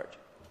were in charge?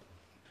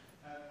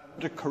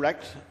 To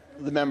correct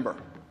the member,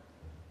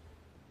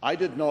 I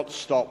did not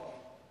stop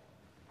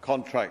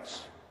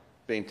contracts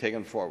being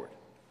taken forward.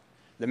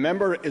 The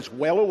member is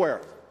well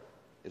aware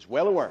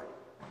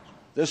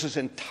this is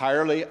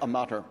entirely a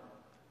matter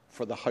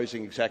for the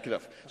Housing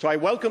Executive. So I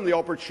welcome the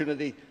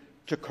opportunity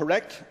to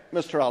correct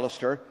Mr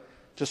Allister,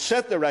 to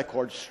set the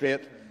record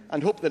straight,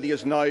 and hope that he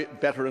is now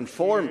better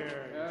informed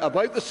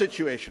about the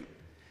situation.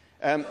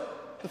 The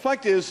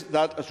fact is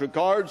that, as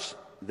regards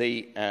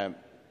the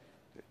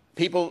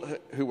people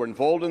who were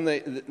involved in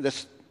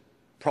this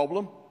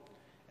problem,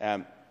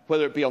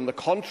 whether it be on the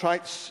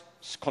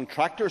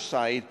contractor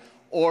side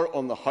or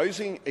on the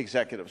Housing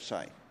Executive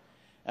side,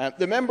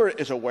 the member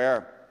is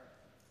aware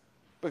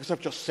because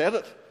I've just said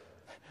it,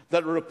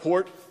 that a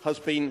report has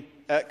been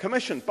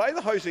commissioned by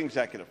the Housing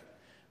Executive.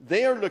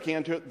 They are looking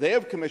into it. They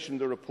have commissioned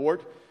the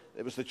report.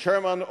 It was the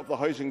chairman of the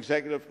Housing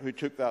Executive who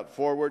took that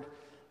forward.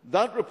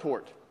 That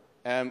report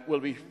will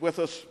be with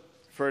us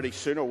fairly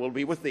soon, or will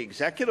be with the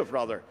Executive,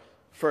 rather,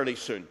 fairly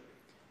soon.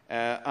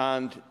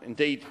 And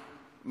indeed,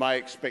 my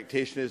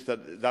expectation is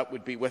that that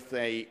would be with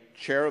the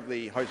chair of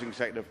the Housing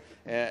Executive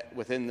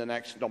within the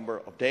next number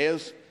of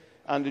days.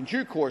 And in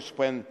due course,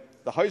 when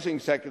the Housing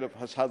Executive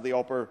has had the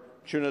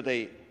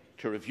opportunity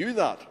to review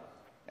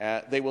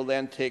that, they will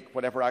then take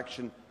whatever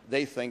action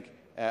they think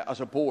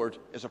as a board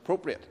is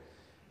appropriate.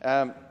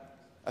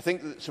 I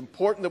think that it's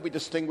important that we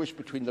distinguish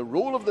between the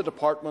role of the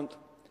department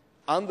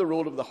and the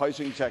role of the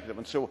Housing Executive,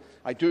 and so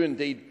I do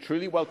indeed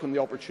truly welcome the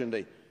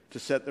opportunity to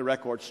set the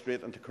record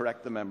straight and to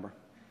correct the member.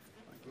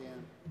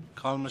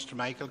 Call Mr.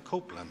 Michael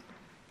Copeland.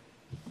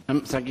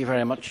 Thank you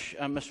very much,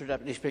 Mr.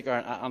 Deputy Speaker,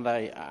 and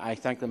I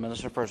thank the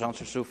Minister for his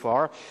answer so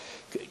far.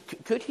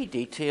 Could he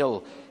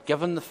detail,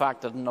 given the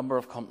fact that a number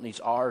of companies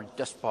are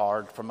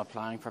disbarred from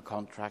applying for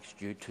contracts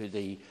due to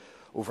the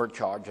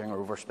overcharging or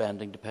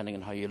overspending, depending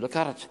on how you look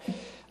at it,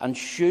 and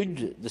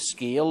should the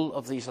scale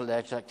of these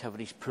alleged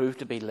activities prove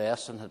to be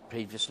less than had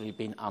previously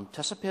been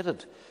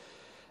anticipated,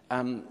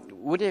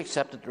 would he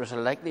accept that there is a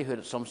likelihood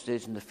at some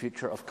stage in the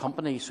future of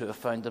companies who have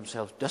found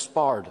themselves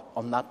disbarred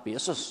on that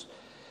basis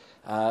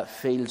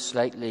feel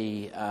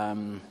slightly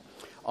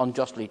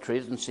unjustly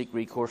treated and seek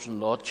recourse in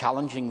law,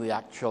 challenging the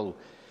actual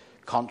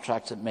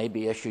contracts that may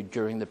be issued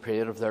during the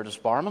period of their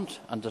disbarment?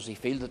 And does he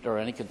feel that there are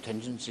any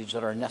contingencies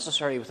that are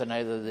necessary within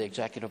either the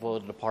Executive or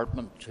the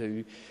Department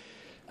to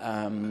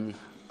deal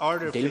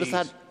with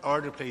that?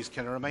 Order, please.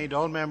 Can I remind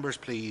all members,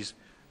 please,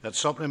 that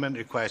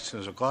supplementary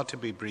questions have got to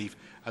be brief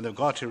and they've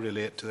got to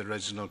relate to the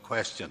original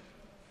question.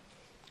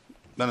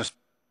 Minister.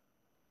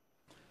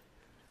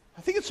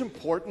 I think it's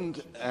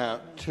important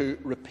to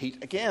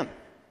repeat again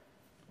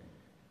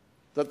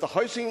that the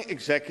Housing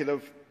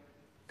Executive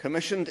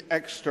commissioned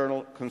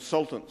external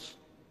consultants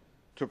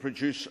to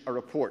produce a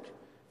report,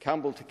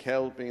 Campbell to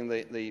Kell being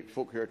the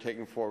folk who are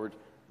taking forward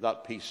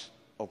that piece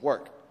of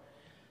work.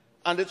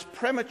 And it's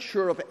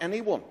premature of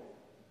anyone,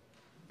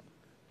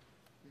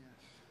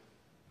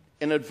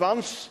 in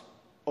advance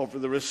of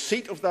the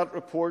receipt of that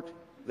report,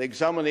 the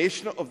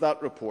examination of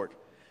that report,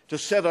 to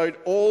set out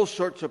all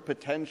sorts of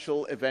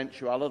potential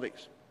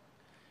eventualities.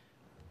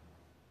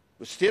 It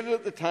was stated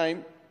at the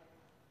time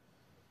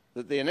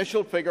that the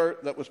initial figure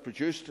that was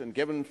produced and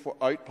given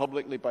out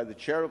publicly by the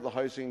chair of the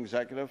Housing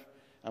Executive,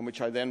 and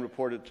which I then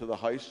reported to the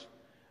House,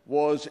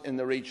 was in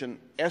the region,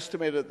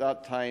 estimated at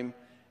that time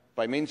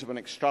by means of an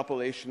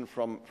extrapolation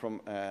from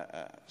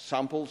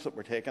samples that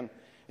were taken,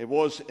 it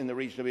was in the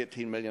region of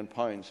 £18 million.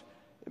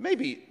 It may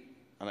be,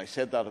 and I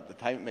said that at the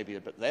time, it may be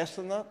a bit less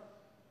than that.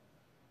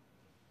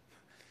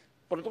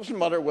 But it doesn't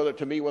matter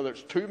to me whether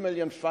it's 2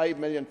 million, 5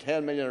 million,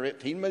 10 million or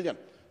 18 million.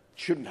 It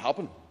shouldn't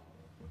happen.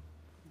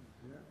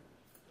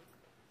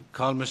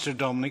 Call Mr.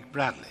 Dominic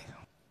Bradley.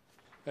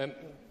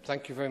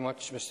 Thank you very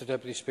much, Mr.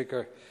 Deputy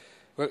Speaker.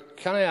 Well,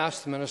 can I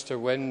ask the Minister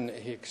when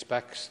he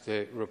expects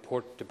the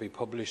report to be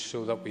published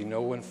so that we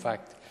know, in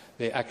fact,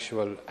 the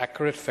actual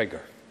accurate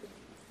figure?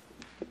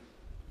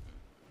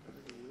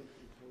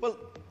 Well,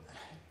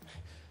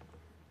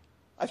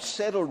 I've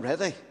said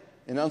already,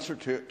 in answer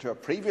to a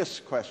previous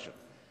question,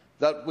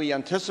 that we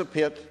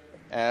anticipate,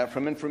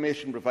 from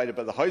information provided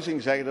by the Housing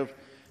Executive,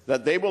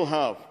 that they will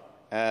have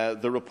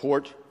the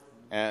report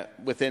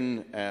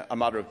within a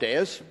matter of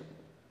days.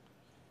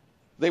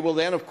 They will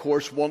then, of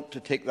course, want to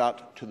take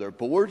that to their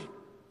board.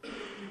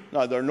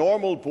 Now, their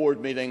normal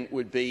board meeting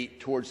would be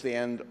towards the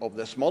end of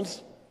this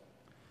month.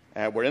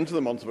 We're into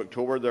the month of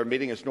October. Their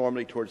meeting is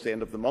normally towards the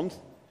end of the month.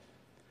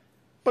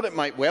 But it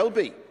might well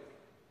be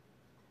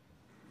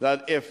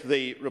that if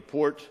the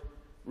report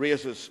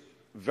raises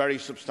very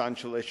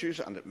substantial issues,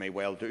 and it may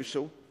well do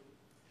so,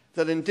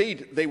 that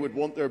indeed they would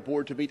want their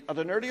board to meet at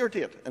an earlier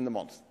date in the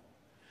month,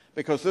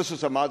 because this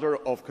is a matter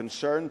of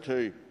concern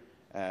to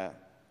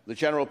the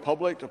general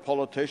public, to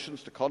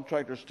politicians, to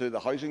contractors, to the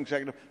Housing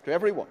Executive, to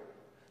everyone.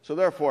 So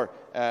therefore,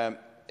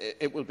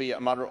 it will be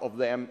a matter of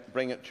them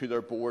bringing it to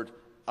their board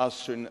as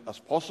soon as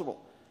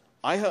possible.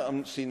 I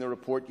haven't seen the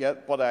report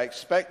yet, but I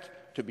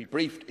expect to be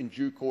briefed in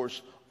due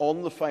course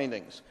on the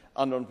findings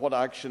and on what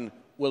action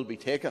will be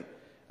taken.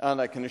 And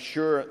I can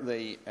assure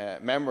the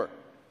member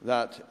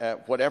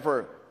that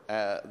whatever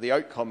the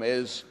outcome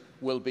is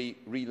will be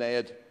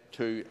relayed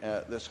to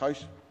this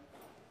House.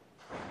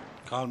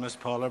 Call Ms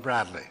Paula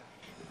Bradley.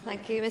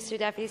 Thank you, Mr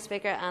Deputy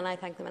Speaker, and I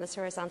thank the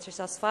Minister for his answers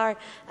thus far.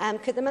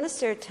 Could the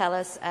Minister tell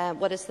us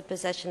what is the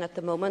position at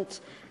the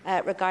moment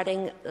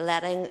regarding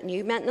letting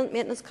new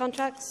maintenance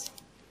contracts?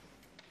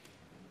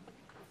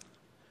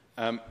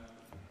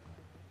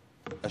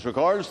 As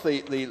regards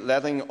the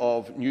letting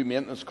of new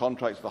maintenance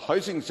contracts, the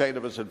Housing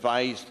Executive has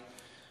advised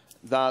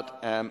that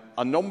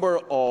a number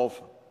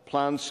of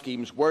planned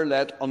schemes were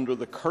let under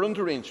the current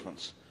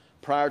arrangements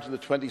prior to the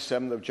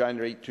 27th of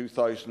January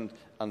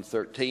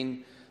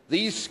 2013.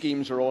 These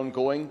schemes are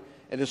ongoing.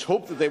 It is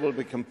hoped that they will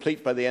be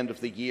complete by the end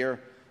of the year,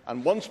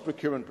 and once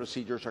procurement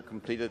procedures are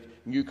completed,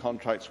 new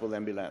contracts will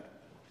then be let.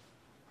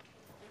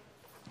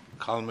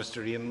 Call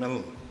Mr. Ian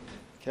Milne.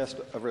 Cast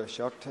over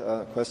shocked.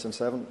 Question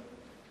 7.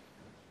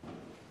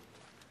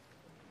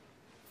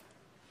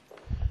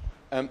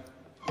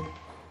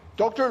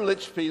 Dr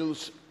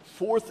Litchfield's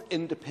fourth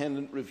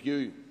independent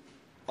review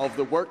of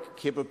the work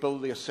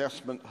capability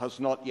assessment has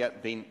not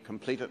yet been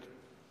completed.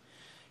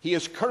 He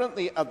is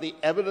currently at the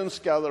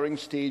evidence-gathering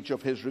stage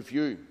of his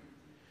review,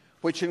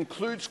 which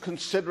includes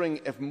considering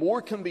if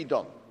more can be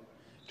done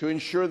to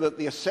ensure that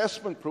the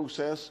assessment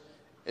process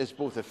is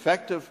both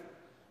effective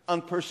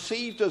and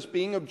perceived as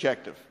being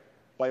objective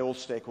by all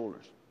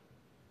stakeholders.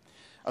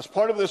 As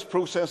part of this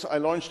process, I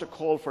launched a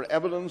call for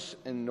evidence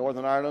in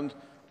Northern Ireland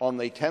on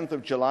the 10th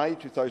of July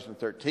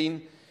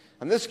 2013,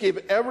 and this gave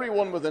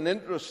everyone with an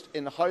interest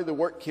in how the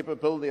work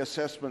capability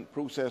assessment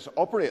process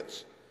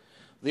operates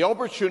the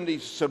opportunity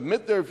to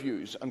submit their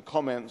views and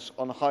comments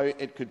on how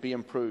it could be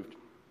improved.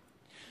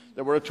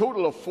 There were a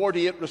total of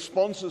 48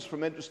 responses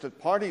from interested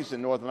parties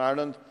in Northern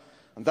Ireland,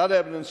 and that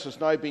evidence has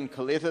now been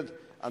collated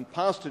and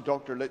passed to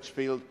Dr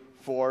Litchfield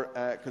for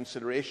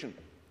consideration.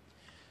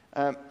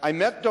 I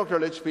met Dr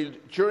Litchfield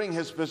during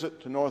his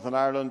visit to Northern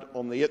Ireland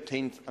on the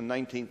 18th and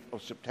 19th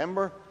of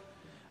September,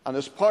 and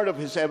as part of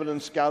his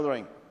evidence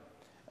gathering.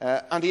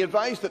 And he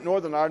advised that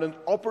Northern Ireland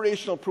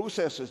operational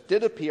processes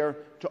did appear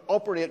to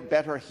operate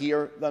better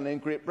here than in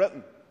Great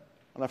Britain.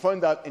 And I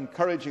found that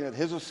encouraging, that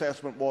his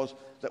assessment was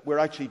that we're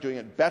actually doing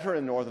it better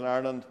in Northern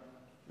Ireland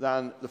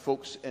than the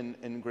folks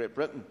in Great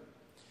Britain.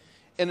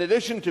 In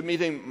addition to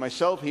meeting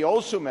myself, he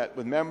also met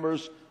with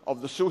members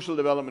of the Social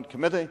Development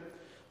Committee,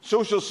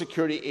 Social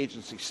Security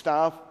Agency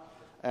staff,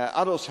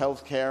 Adults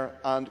Healthcare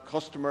and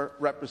customer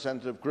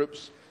representative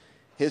groups.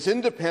 His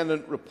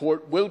independent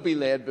report will be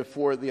laid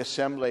before the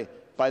Assembly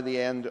by the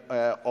end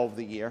of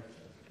the year.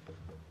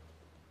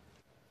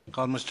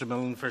 Call Mr.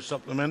 Milne for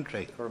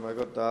supplementary.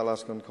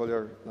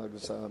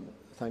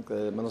 Thank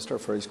the Minister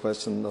for his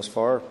question thus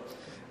far.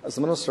 As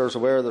the Minister is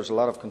aware, there is a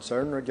lot of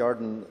concern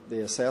regarding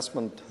the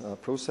assessment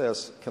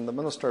process. Can the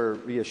Minister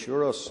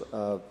reassure us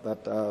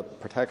that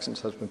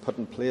protections have been put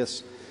in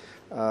place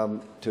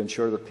to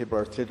ensure that people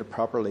are treated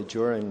properly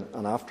during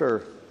and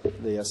after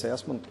the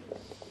assessment?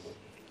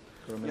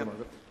 Yep.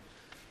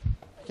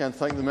 Again,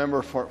 thank the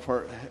member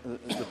for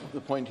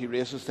the point he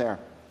raises there.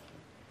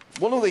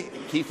 One of the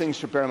key things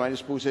to bear in mind, I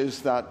suppose,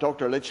 is that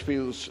Dr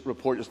Litchfield's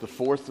report is the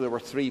fourth. There were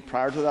three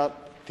prior to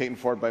that, taken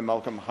forward by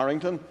Malcolm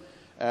Harrington,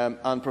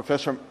 and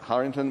Professor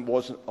Harrington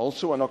was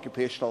also an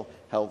occupational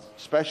health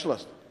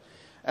specialist.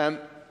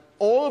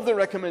 All of the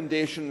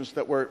recommendations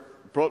that were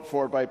brought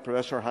forward by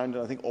Professor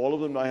Harrington, I think all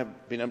of them now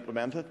have been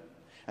implemented,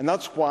 and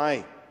that's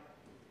why,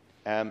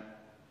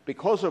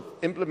 because of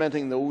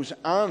implementing those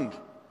and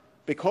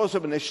because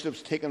of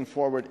initiatives taken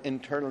forward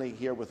internally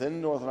here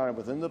within Northern Ireland,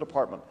 within the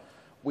department,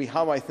 we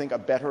have, I think, a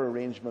better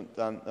arrangement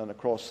than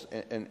across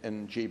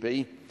in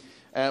GB.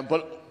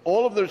 But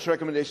all of those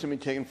recommendations have been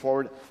taken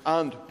forward,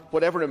 and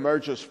whatever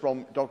emerges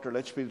from Dr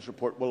Litchfield's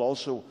report will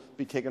also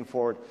be taken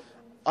forward.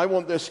 I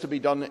want this to be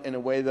done in a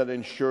way that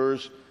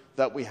ensures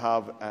that we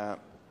have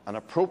an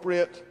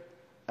appropriate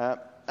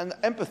and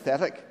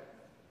empathetic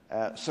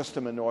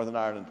system in Northern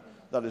Ireland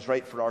that is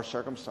right for our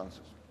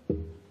circumstances.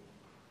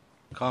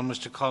 Call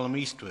Mr. Colm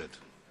Eastwood.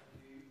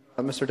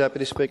 Mr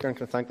Deputy Speaker, and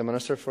can I thank the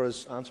Minister for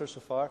his answer so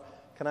far.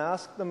 Can I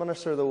ask the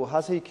Minister, though,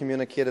 has he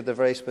communicated the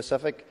very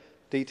specific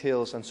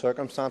details and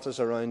circumstances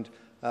around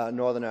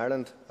Northern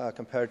Ireland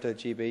compared to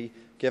GB,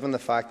 given the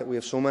fact that we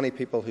have so many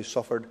people who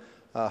suffered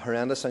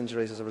horrendous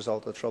injuries as a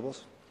result of the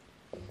Troubles?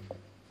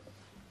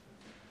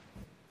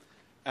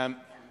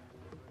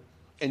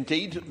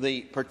 Indeed,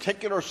 the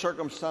particular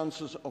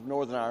circumstances of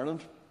Northern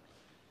Ireland,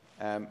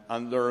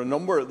 and there are a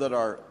number that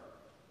are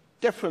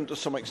different to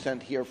some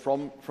extent here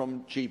from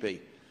GB.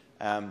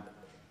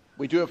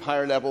 We do have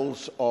higher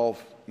levels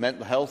of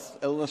mental health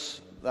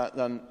illness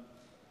than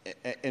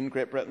in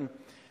Great Britain.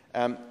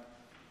 And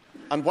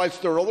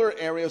whilst there are other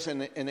areas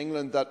in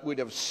England that would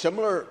have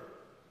similar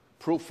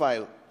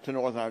profile to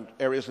Northern Ireland,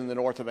 areas in the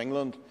north of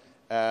England,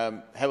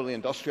 heavily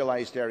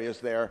industrialised areas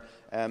there,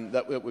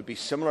 that would be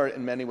similar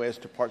in many ways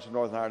to parts of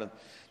Northern Ireland.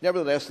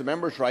 Nevertheless, the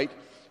member is right.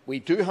 We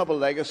do have a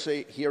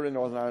legacy here in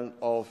Northern Ireland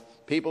of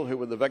people who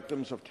were the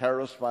victims of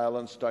terrorist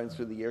violence down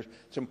through the years.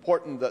 It's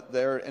important that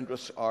their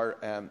interests are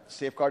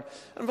safeguarded.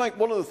 In fact,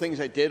 one of the things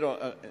I did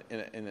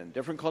in a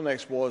different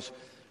context was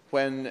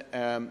when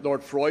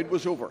Lord Freud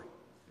was over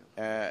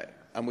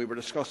and we were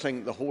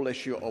discussing the whole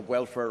issue of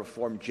welfare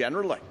reform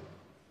generally.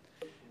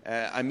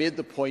 I made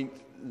the point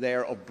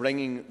there of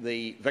bringing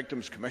the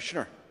Victims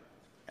Commissioner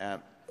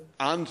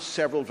and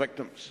several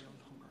victims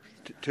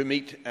to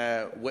meet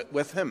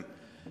with him.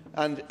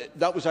 And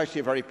that was actually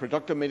a very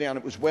productive meeting, and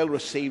it was well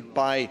received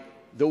by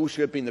those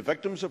who had been the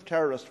victims of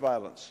terrorist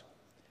violence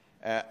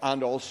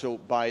and also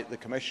by the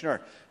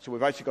Commissioner. So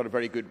we've actually got a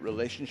very good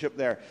relationship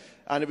there.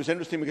 And it was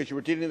interesting because you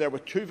were dealing there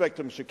with two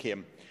victims who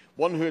came.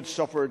 One who had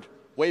suffered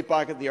way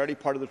back at the early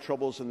part of the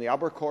Troubles in the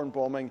Abercorn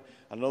bombing,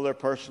 and another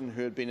person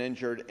who had been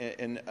injured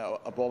in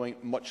a bombing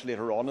much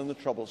later on in the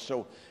Troubles.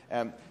 So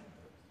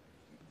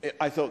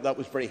I thought that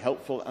was very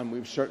helpful, and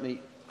we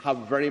certainly have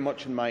very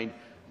much in mind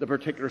the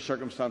particular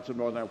circumstance of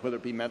Northern Ireland, whether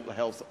it be mental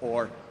health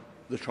or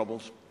the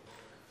Troubles.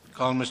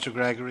 Call Mr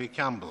Gregory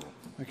Campbell.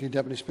 Thank you,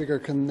 Deputy Speaker.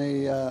 Can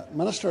the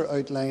Minister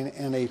outline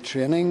any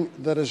training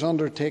that is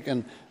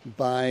undertaken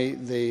by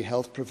the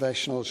health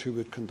professionals who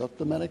would conduct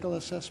the medical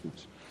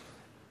assessments?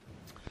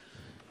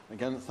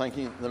 Again,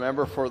 thanking the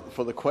member for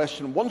the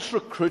question. Once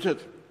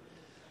recruited,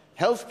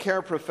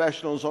 healthcare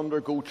professionals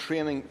undergo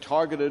training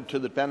targeted to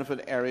the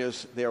benefit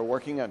areas they are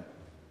working in.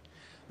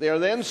 They are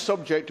then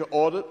subject to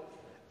audit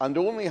and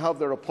only have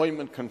their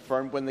appointment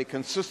confirmed when they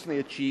consistently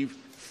achieve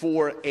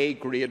 4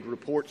 A-grade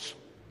reports.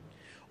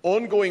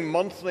 Ongoing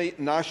monthly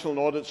national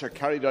audits are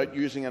carried out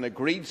using an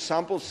agreed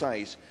sample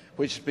size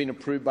which has been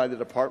approved by the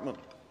Department.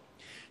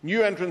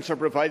 New entrants are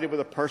provided with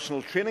a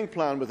personal training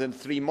plan within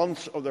 3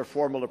 months of their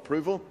formal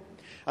approval,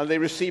 and they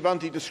receive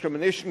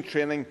anti-discrimination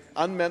training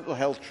and mental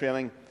health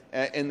training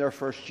in their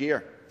first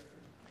year.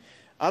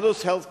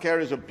 Adults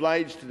Healthcare is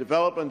obliged to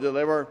develop and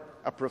deliver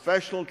a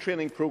professional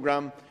training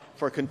programme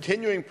for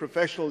continuing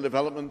professional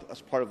development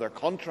as part of their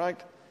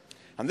contract,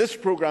 and this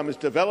programme is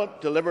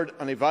developed, delivered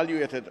and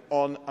evaluated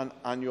on an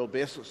annual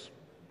basis.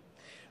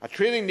 A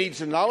training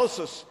needs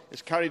analysis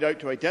is carried out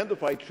to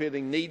identify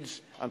training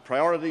needs and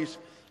priorities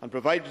and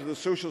provided to the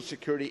Social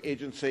Security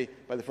Agency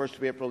by the 1st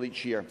of April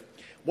each year.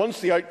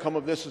 Once the outcome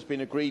of this has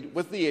been agreed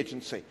with the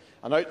agency,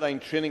 an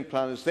outlined training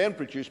plan is then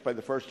produced by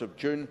the 1st of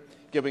June,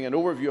 giving an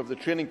overview of the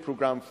training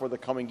programme for the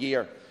coming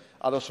year.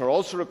 ADUS are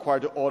also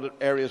required to audit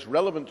areas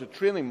relevant to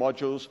training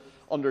modules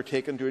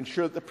undertaken to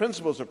ensure that the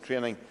principles of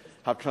training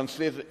have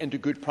translated into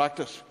good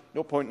practice.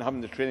 No point in having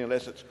the training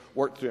unless it's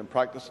worked through in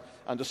practice,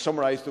 and to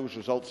summarise those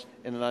results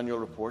in an annual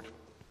report.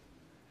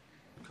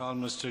 Call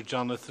Mr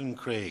Jonathan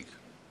Craig.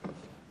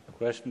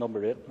 Question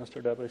number 8,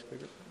 Mr Deputy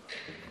Speaker.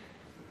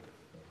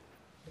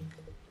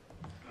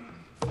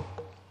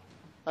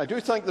 I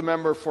do thank the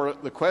member for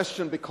the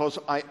question because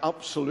I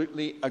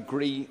absolutely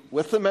agree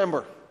with the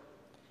member.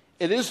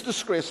 It is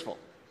disgraceful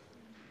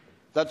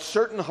that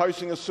certain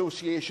housing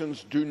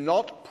associations do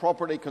not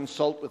properly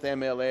consult with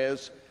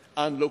MLAs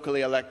and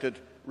locally elected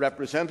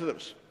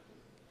representatives.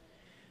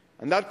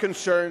 And that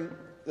concern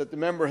that the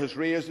member has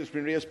raised has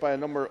been raised by a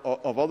number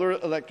of other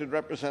elected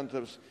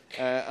representatives,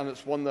 and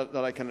it's one that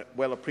I can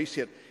well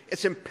appreciate.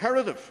 It's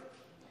imperative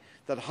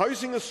that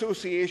housing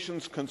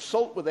associations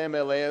consult with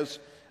MLAs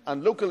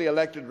and locally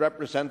elected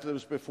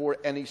representatives before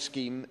any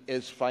scheme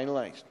is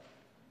finalised.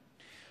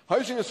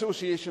 Housing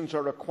associations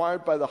are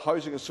required by the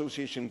Housing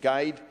Association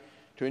Guide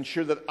to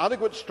ensure that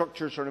adequate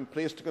structures are in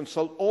place to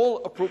consult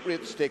all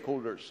appropriate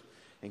stakeholders,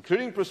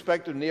 including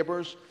prospective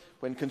neighbours,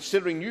 when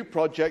considering new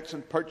projects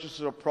and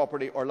purchases of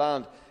property or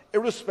land,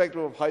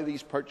 irrespective of how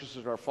these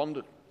purchases are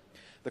funded.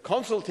 The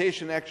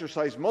consultation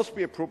exercise must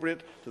be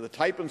appropriate to the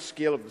type and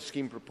scale of the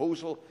scheme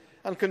proposal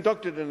and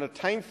conducted in a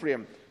time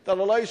frame that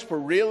allows for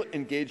real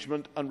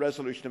engagement and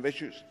resolution of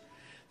issues.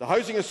 The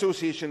Housing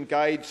Association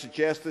Guide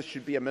suggests this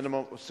should be a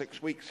minimum of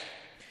 6 weeks.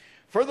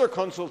 Further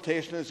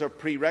consultation is a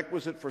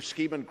prerequisite for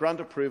scheme and grant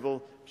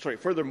approval.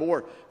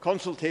 Furthermore,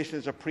 consultation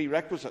is a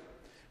prerequisite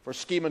for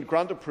scheme and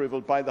grant approval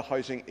by the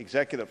Housing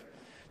Executive.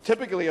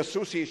 Typically,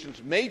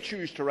 associations may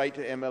choose to write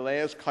to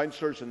MLAs,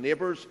 councillors and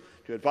neighbours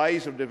to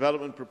advise of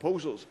development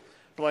proposals,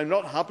 but I am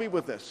not happy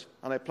with this,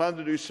 and I plan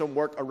to do some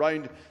work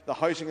around the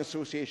Housing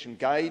Association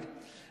Guide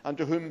and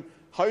to whom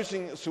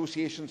housing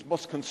associations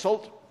must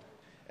consult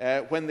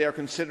when they are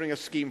considering a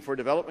scheme for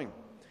developing.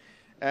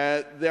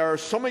 There are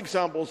some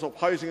examples of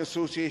housing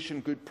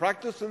association good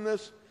practice in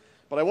this,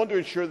 but I want to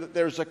ensure that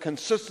there is a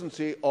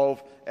consistency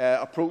of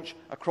approach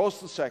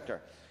across the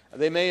sector.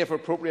 They may, if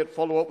appropriate,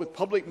 follow up with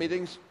public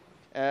meetings,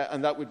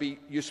 and that would be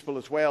useful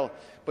as well.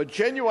 But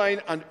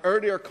genuine and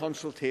earlier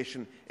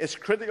consultation is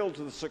critical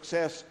to the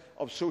success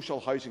of social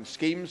housing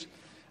schemes,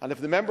 and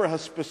if the member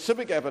has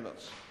specific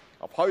evidence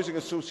of housing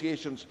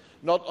associations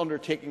not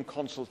undertaking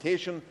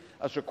consultation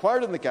as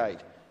required in the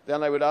guide,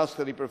 then I would ask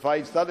that he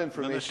provides that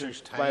information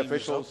by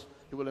officials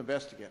who will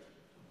investigate.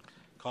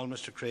 Call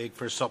Mr Craig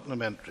for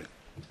supplementary.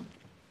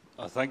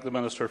 I thank the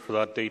Minister for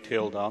that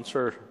detailed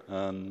answer,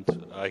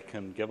 and I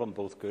can give him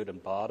both good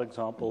and bad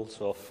examples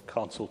of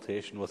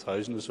consultation with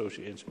housing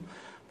associations.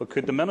 But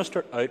could the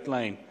Minister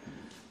outline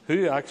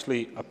who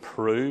actually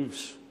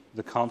approves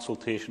the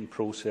consultation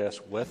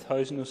process with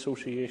housing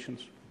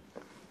associations?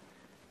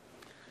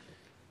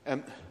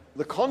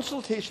 The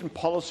consultation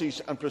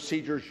policies and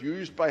procedures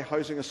used by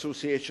housing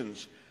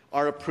associations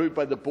are approved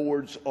by the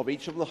boards of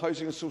each of the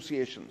housing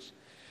associations,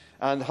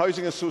 and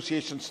housing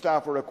association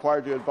staff are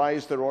required to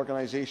advise their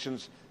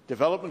organisation's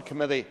development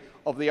committee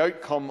of the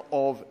outcome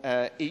of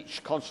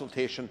each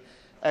consultation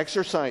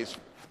exercise.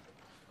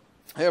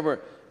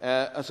 However,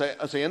 as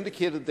I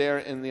indicated there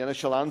in the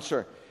initial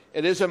answer,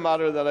 it is a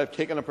matter that I have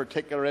taken a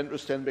particular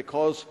interest in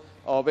because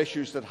of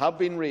issues that have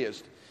been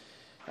raised,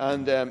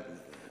 and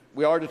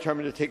we are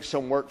determined to take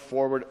some work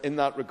forward in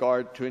that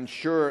regard to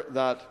ensure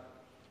that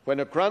when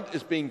a grant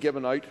is being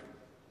given out,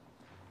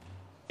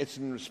 it is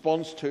in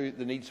response to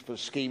the needs of a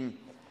scheme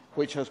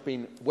which has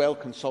been well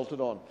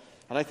consulted on.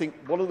 And I think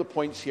one of the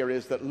points here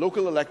is that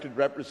local elected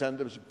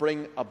representatives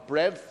bring a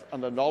breadth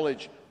and a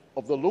knowledge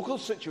of the local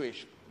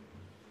situation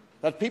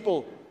that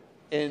people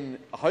in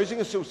a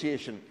housing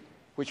association,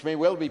 which may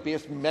well be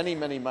based many,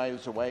 many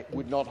miles away,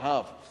 would not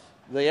have.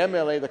 The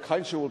MLA, the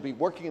council, will be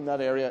working in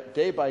that area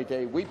day by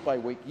day, week by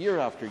week, year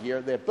after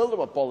year. They have built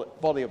up a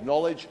body of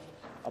knowledge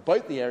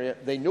about the area.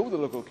 They know the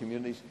local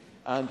communities,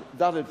 and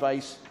that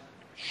advice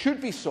should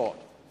be sought.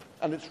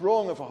 And it's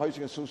wrong if a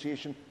housing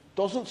association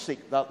doesn't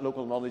seek that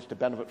local knowledge to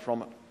benefit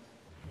from it.